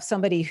you have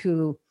somebody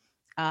who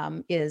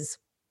is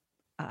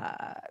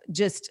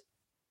just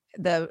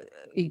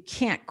you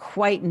can't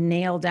quite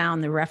nail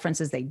down the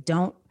references, they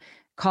don't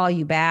call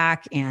you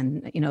back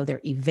and,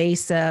 they're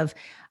evasive.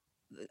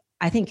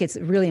 I think it's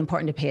really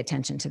important to pay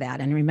attention to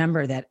that and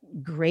remember that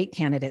great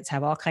candidates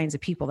have all kinds of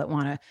people that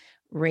want to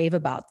rave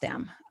about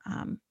them.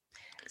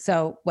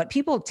 So what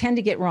people tend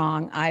to get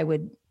wrong, I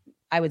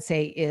would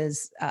say,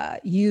 is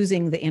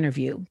using the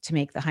interview to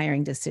make the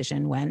hiring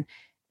decision when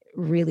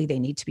really they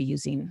need to be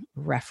using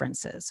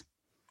references.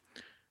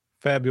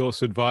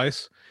 Fabulous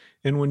advice.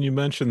 And when you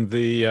mentioned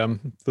the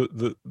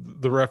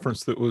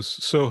reference that was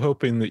so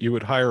hoping that you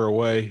would hire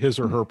away his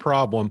or her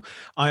problem,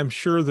 I'm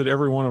sure that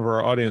every one of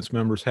our audience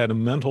members had a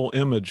mental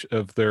image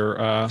of their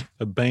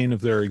a bane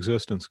of their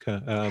existence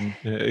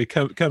it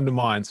come to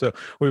mind. So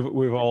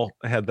we've all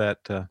had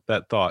that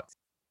thought.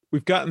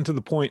 We've gotten to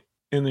the point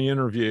in the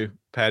interview,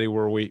 Patty,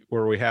 where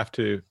we have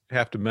to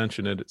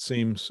mention it. It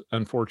seems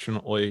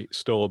unfortunately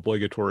still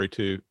obligatory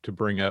to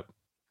bring up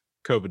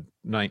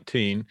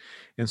COVID-19,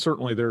 and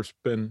certainly there's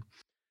been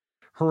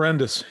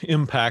horrendous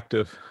impact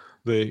of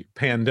the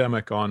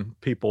pandemic on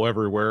people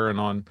everywhere and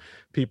on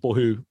people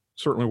who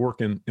certainly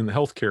work in the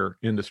healthcare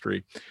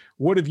industry.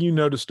 What have you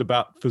noticed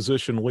about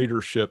physician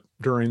leadership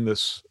during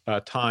this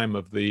time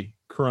of the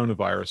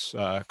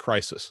coronavirus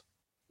crisis?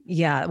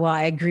 Yeah, well,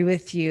 I agree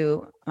with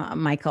you,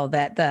 Michael,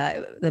 that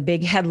the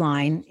big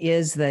headline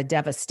is the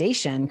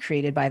devastation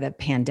created by the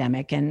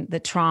pandemic and the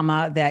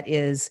trauma that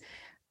is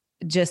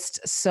just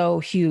so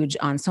huge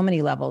on so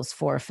many levels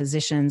for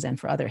physicians and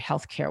for other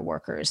healthcare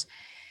workers.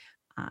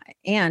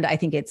 And I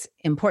think it's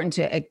important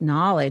to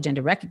acknowledge and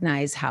to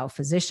recognize how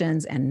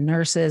physicians and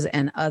nurses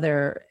and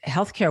other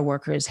healthcare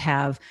workers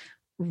have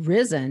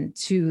risen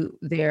to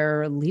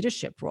their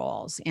leadership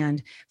roles.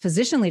 And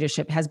physician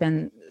leadership has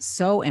been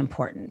so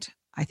important.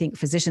 I think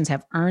physicians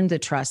have earned the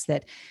trust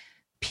that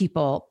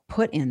people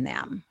put in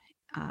them.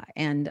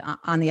 And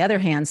on the other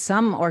hand,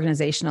 some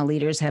organizational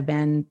leaders have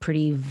been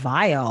pretty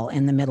vile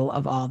in the middle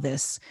of all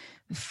this,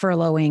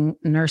 furloughing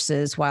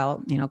nurses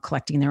while,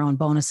 collecting their own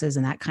bonuses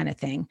and that kind of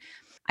thing.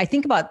 I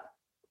think about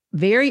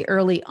very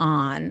early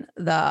on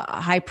the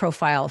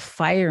high-profile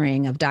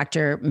firing of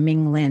Dr.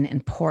 Ming Lin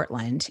in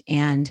Portland,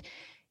 and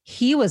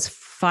he was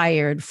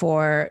fired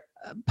for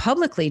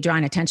publicly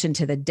drawing attention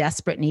to the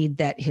desperate need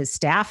that his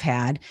staff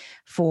had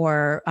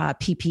for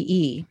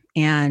PPE.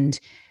 And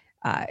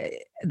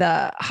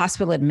the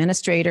hospital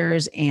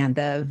administrators and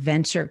the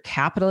venture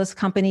capitalist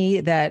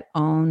company that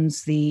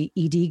owns the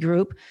ED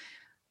group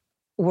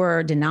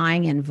were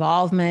denying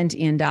involvement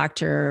in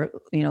Dr.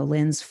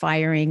 Lin's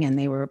firing, and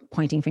they were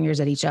pointing fingers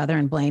at each other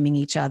and blaming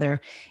each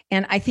other.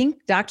 And I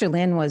think Dr.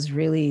 Lin was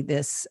really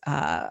this,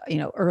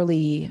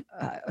 early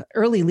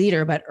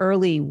leader, but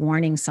early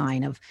warning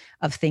sign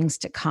of things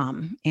to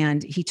come.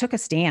 And he took a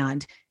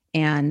stand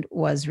and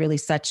was really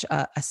such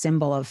a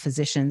symbol of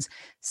physicians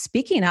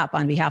speaking up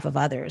on behalf of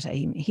others.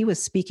 He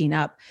was speaking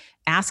up,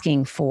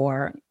 asking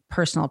for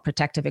personal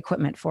protective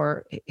equipment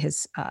for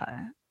his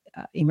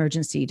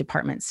emergency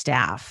department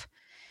staff.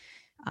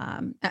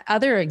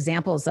 Other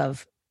examples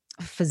of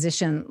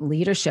physician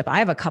leadership, I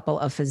have a couple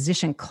of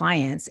physician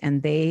clients,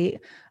 and they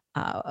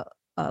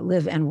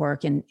live and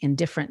work in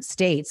different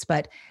states,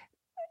 but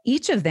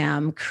each of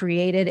them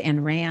created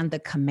and ran the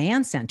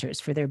command centers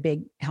for their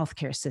big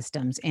healthcare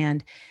systems.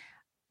 And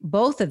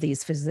both of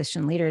these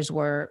physician leaders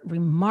were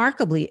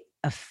remarkably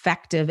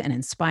effective and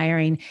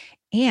inspiring.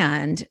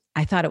 And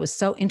I thought it was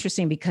so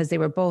interesting because they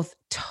were both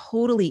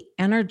totally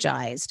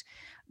energized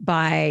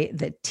by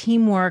the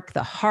teamwork,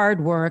 the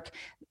hard work,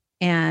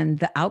 and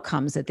the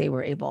outcomes that they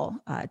were able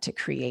to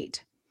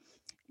create.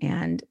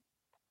 And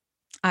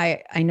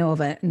I know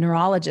of a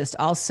neurologist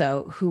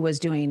also who was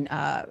doing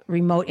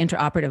remote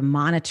interoperative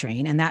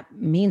monitoring. And that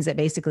means that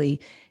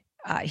basically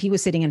he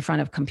was sitting in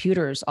front of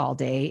computers all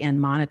day and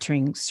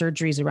monitoring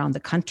surgeries around the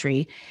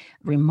country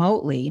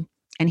remotely.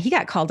 And he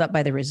got called up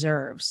by the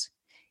reserves.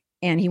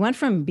 And he went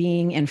from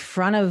being in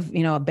front of,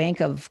 a bank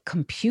of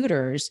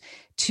computers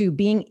to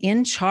being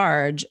in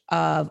charge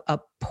of a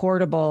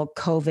portable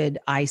COVID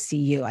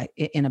ICU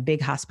in a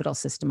big hospital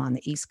system on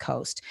the East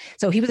Coast.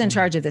 So he was in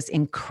charge of this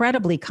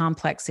incredibly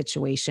complex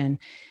situation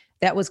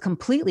that was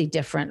completely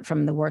different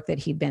from the work that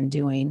he'd been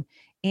doing.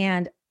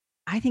 And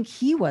I think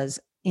he was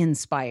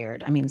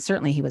inspired. I mean,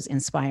 certainly he was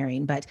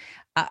inspiring, but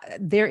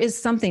there is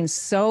something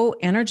so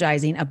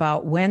energizing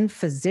about when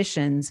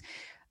physicians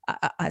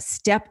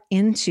step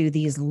into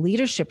these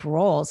leadership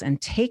roles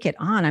and take it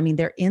on. I mean,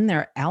 they're in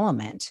their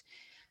element.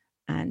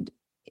 And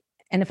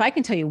if I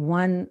can tell you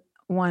one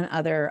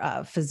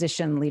other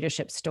physician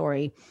leadership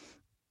story.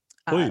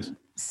 Please.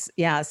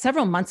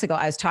 Several months ago,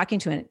 I was talking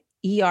to an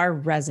ER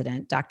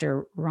resident,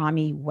 Dr.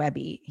 Rami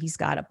Webby. He's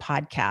got a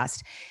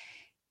podcast.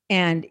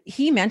 And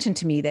he mentioned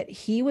to me that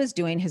he was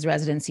doing his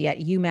residency at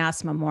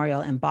UMass Memorial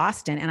in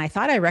Boston. And I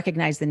thought I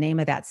recognized the name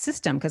of that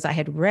system because I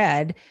had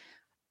read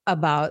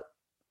about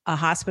a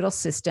hospital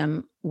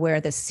system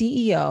where the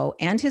CEO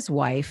and his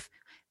wife,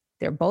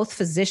 they're both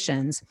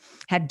physicians,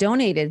 had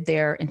donated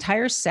their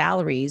entire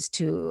salaries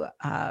to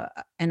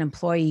an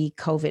employee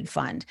COVID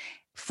fund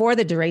for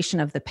the duration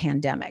of the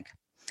pandemic.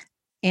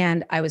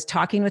 And I was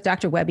talking with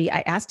Dr. Webby.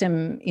 I asked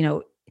him,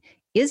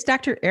 is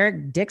Dr.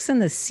 Eric Dixon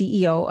the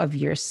CEO of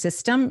your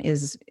system?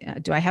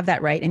 Do I have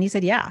that right? And he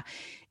said, yeah.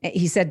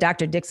 He said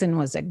Dr. Dixon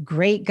was a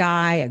great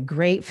guy, a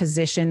great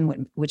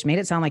physician, which made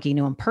it sound like he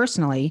knew him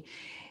personally.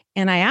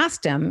 And I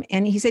asked him,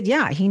 and he said,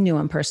 yeah, he knew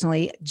him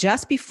personally.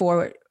 Just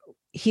before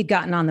he'd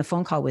gotten on the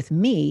phone call with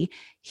me,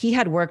 he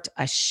had worked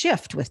a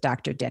shift with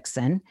Dr.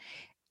 Dixon.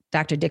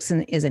 Dr.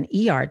 Dixon is an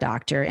ER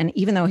doctor. And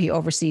even though he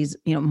oversees,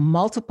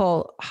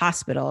 multiple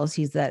hospitals,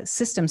 he's the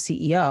system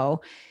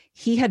CEO,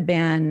 he had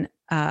been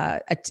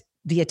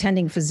the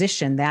attending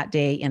physician that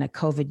day in a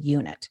COVID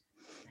unit.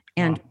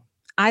 And wow.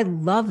 I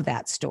love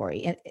that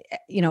story.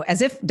 And,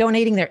 as if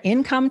donating their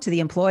income to the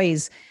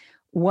employees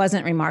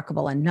wasn't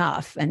remarkable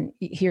enough. And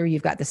here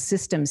you've got the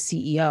system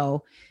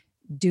CEO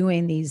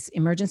doing these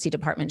emergency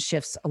department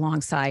shifts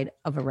alongside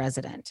of a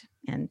resident.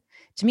 And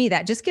to me,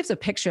 that just gives a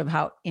picture of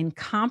how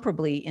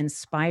incomparably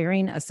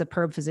inspiring a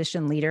superb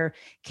physician leader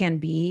can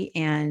be.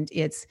 And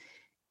it's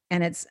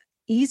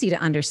easy to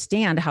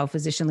understand how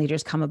physician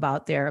leaders come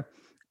about their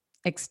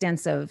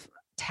extensive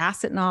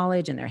tacit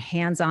knowledge and their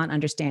hands-on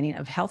understanding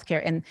of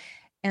healthcare.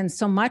 And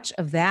so much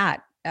of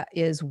that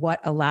is what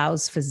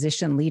allows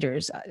physician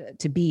leaders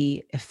to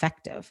be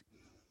effective.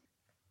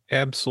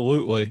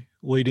 Absolutely.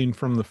 Leading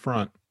from the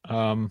front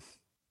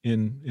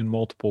in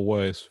multiple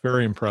ways.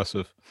 Very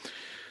impressive.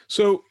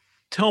 So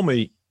tell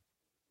me,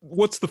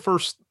 what's the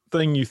first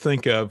thing you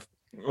think of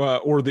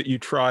or that you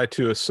try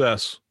to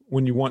assess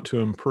when you want to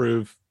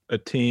improve a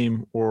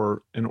team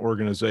or an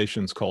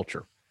organization's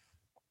culture?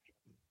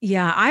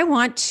 Yeah, I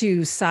want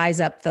to size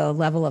up the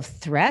level of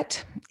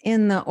threat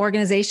in the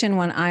organization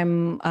when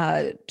I'm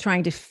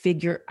trying to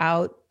figure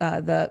out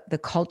the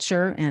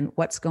culture and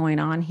what's going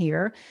on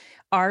here.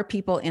 Are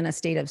people in a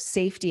state of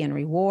safety and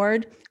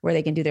reward where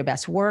they can do their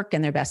best work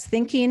and their best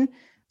thinking?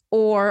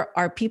 Or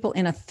are people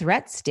in a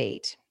threat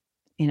state,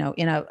 in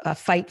a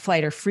fight,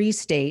 flight, or freeze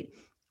state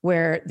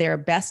where their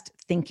best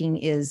thinking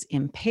is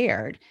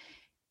impaired?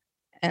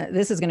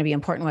 This is going to be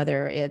important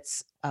whether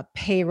it's a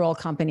payroll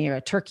company or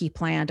a turkey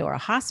plant or a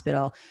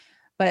hospital.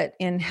 But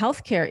in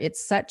healthcare,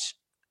 it's such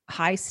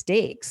high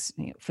stakes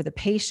for the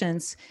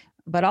patients,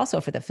 but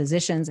also for the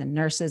physicians and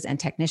nurses and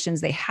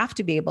technicians. They have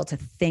to be able to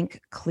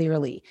think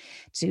clearly,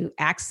 to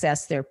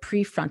access their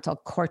prefrontal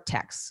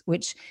cortex,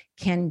 which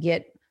can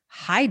get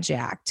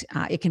hijacked.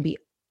 It can be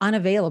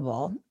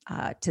unavailable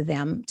to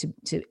them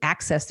to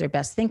access their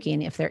best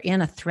thinking if they're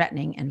in a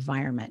threatening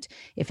environment,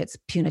 if it's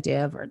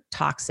punitive or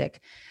toxic.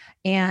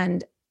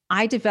 And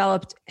I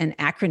developed an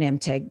acronym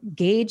to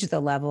gauge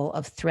the level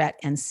of threat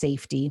and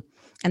safety.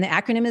 And the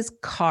acronym is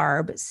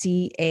CARB,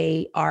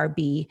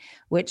 C-A-R-B,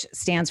 which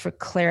stands for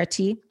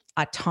clarity,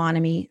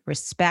 autonomy,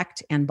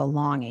 respect, and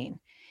belonging.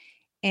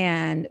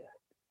 And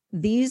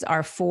these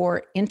are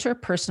 4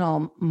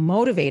 interpersonal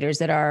motivators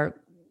that are,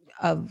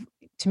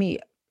 to me,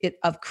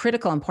 of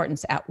critical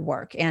importance at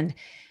work. And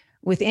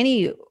with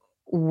any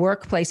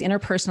workplace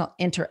interpersonal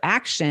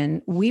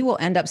interaction, we will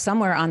end up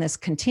somewhere on this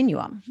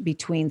continuum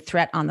between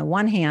threat on the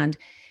one hand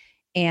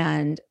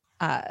and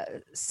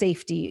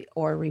safety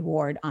or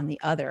reward on the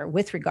other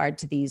with regard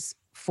to these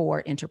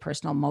 4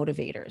 interpersonal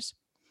motivators.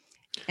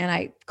 And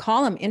I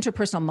call them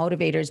interpersonal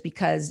motivators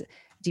because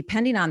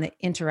depending on the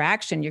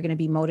interaction, you're going to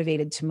be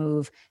motivated to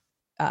move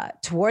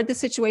toward the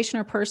situation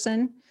or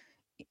person.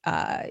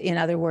 In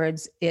other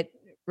words, it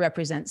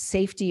represents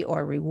safety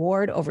or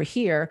reward over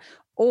here,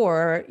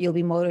 or you'll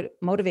be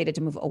motivated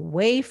to move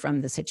away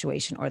from the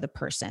situation or the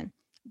person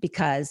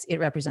because it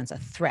represents a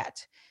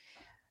threat.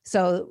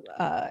 So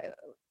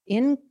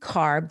in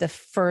CARB, the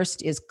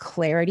first is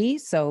clarity.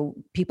 So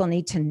people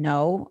need to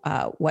know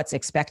what's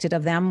expected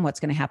of them, what's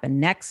going to happen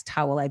next,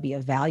 how will I be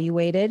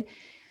evaluated?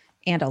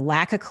 And a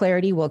lack of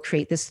clarity will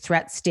create this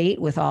threat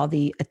state with all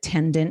the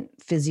attendant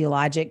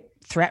physiologic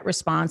threat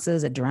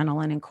responses,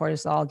 adrenaline and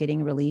cortisol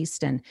getting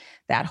released, and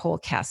that whole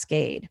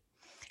cascade.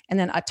 And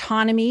then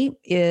autonomy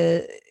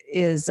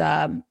is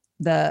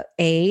the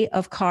A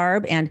of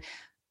CARB. And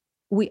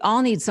we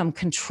all need some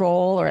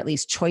control or at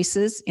least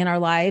choices in our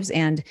lives.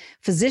 And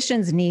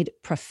physicians need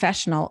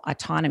professional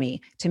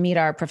autonomy to meet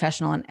our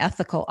professional and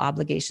ethical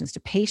obligations to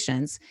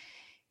patients.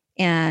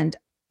 And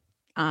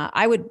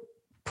I would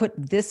put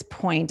this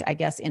point, I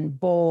guess, in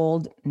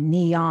bold,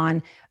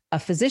 neon. A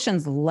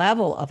physician's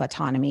level of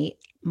autonomy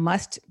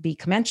must be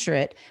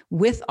commensurate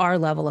with our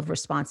level of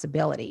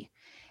responsibility.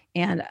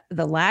 And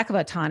the lack of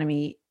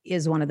autonomy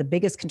is one of the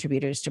biggest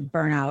contributors to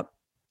burnout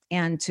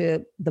and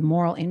to the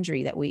moral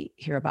injury that we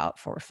hear about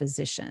for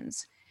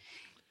physicians.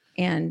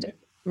 And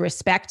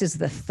respect is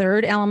the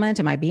third element.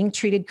 Am I being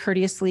treated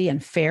courteously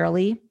and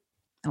fairly?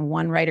 And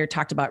one writer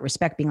talked about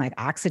respect being like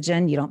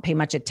oxygen. You don't pay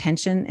much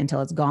attention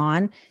until it's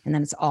gone, and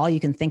then it's all you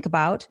can think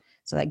about.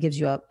 So that gives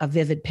you a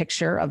vivid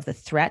picture of the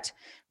threat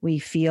we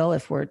feel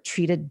if we're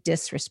treated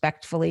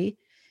disrespectfully.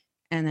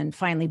 And then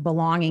finally,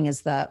 belonging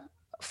is the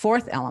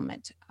fourth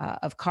element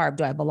of CARB.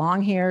 Do I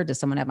belong here? Does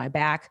someone have my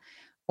back?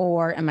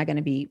 Or am I going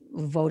to be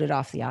voted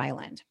off the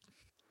island?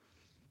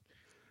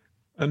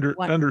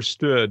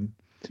 Understood.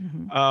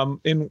 Mm-hmm.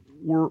 And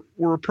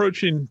we're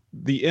approaching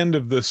the end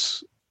of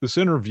this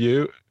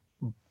interview,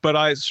 but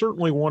I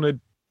certainly wanted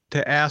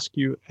to ask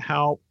you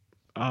how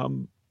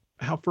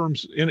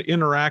firms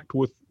interact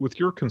with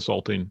your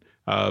consulting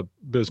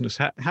business.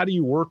 How do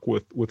you work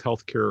with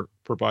healthcare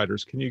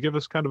providers? Can you give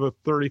us kind of a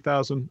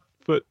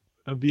 30,000-foot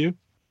view?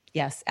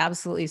 Yes,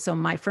 absolutely. So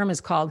my firm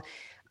is called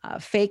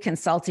Fay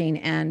Consulting,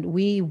 and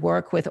we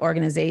work with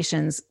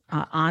organizations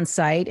on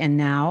site and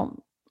now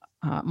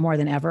more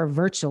than ever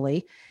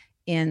virtually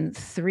in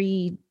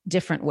three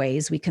different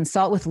ways. We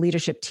consult with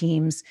leadership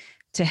teams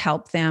to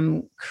help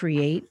them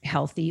create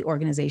healthy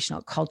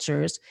organizational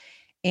cultures.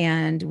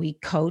 And we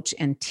coach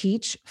and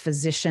teach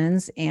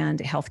physicians and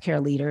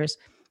healthcare leaders.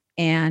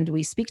 And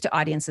we speak to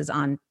audiences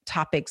on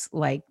topics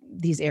like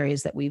these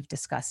areas that we've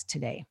discussed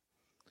today.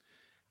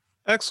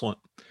 Excellent.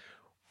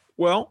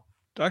 Well,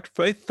 Dr.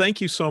 Fay,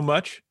 thank you so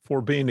much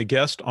for being a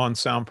guest on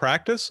Sound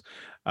Practice.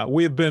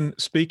 We have been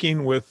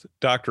speaking with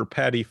Dr.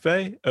 Patty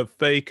Fay of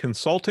Fay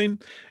Consulting.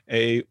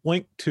 A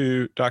link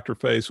to Dr.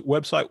 Fay's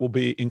website will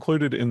be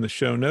included in the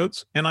show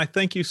notes. And I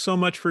thank you so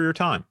much for your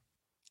time.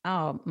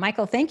 Oh,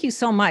 Michael, thank you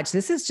so much.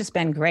 This has just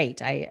been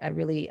great. I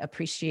really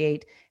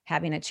appreciate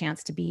having a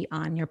chance to be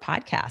on your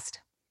podcast.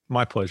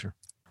 My pleasure.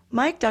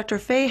 Mike, Dr.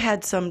 Fay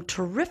had some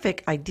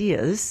terrific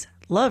ideas.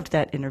 Loved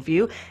that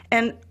interview.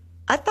 And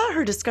I thought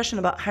her discussion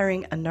about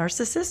hiring a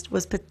narcissist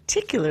was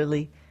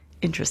particularly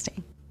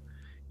interesting.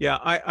 Yeah,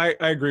 I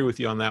agree with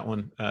you on that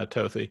one,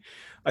 Tothy.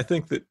 I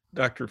think that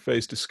Dr.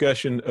 Fay's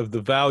discussion of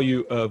the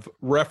value of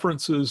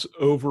references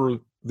over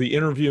the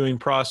interviewing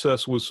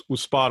process was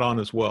spot on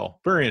as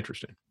well. Very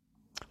interesting.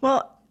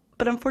 Well,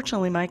 but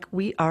unfortunately, Mike,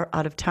 we are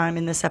out of time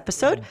in this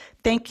episode.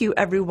 Thank you,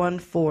 everyone,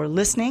 for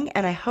listening,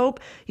 and I hope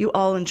you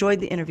all enjoyed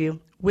the interview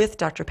with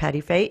Dr.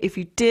 Patty Fay. If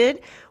you did,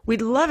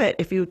 we'd love it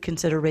if you would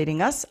consider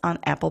rating us on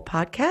Apple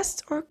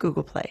Podcasts or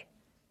Google Play.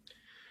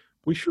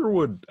 We sure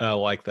would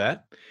like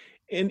that.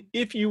 And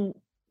if you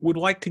would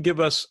like to give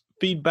us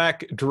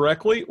feedback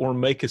directly or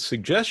make a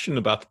suggestion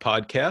about the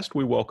podcast,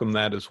 we welcome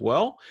that as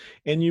well.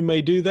 And you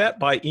may do that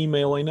by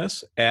emailing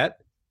us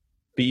at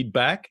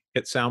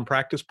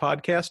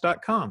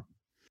feedback@soundpracticepodcast.com.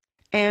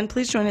 And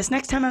please join us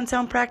next time on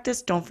Sound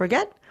Practice. Don't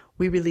forget,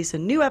 we release a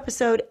new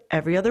episode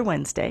every other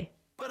Wednesday.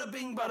 Bada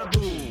bing, bada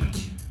boom.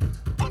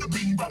 Bada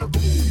bing, bada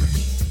boom.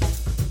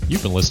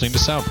 You've been listening to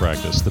Sound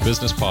Practice, the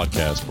business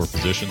podcast for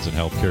physicians and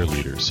healthcare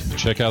leaders.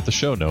 Check out the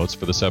show notes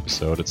for this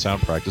episode at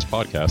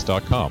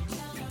soundpracticepodcast.com.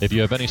 If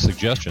you have any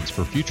suggestions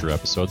for future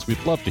episodes,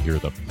 we'd love to hear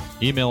them.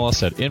 Email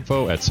us at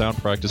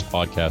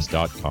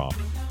info@soundpracticepodcast.com.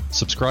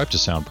 Subscribe to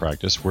Sound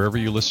Practice wherever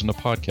you listen to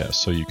podcasts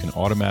so you can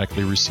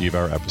automatically receive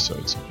our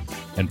episodes.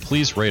 And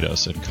please rate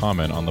us and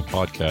comment on the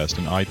podcast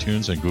in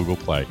iTunes and Google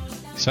Play.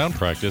 Sound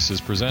Practice is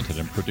presented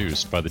and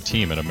produced by the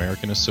team at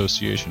American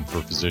Association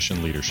for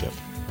Physician Leadership.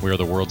 We are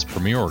the world's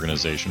premier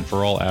organization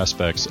for all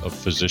aspects of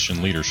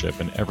physician leadership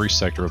in every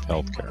sector of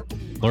healthcare.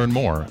 Learn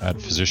more at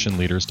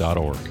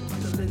physicianleaders.org.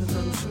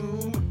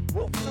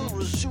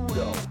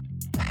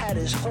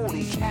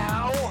 Holy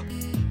cow!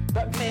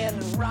 Batman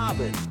and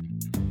Robin.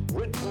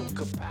 Red Bull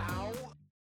Kapow.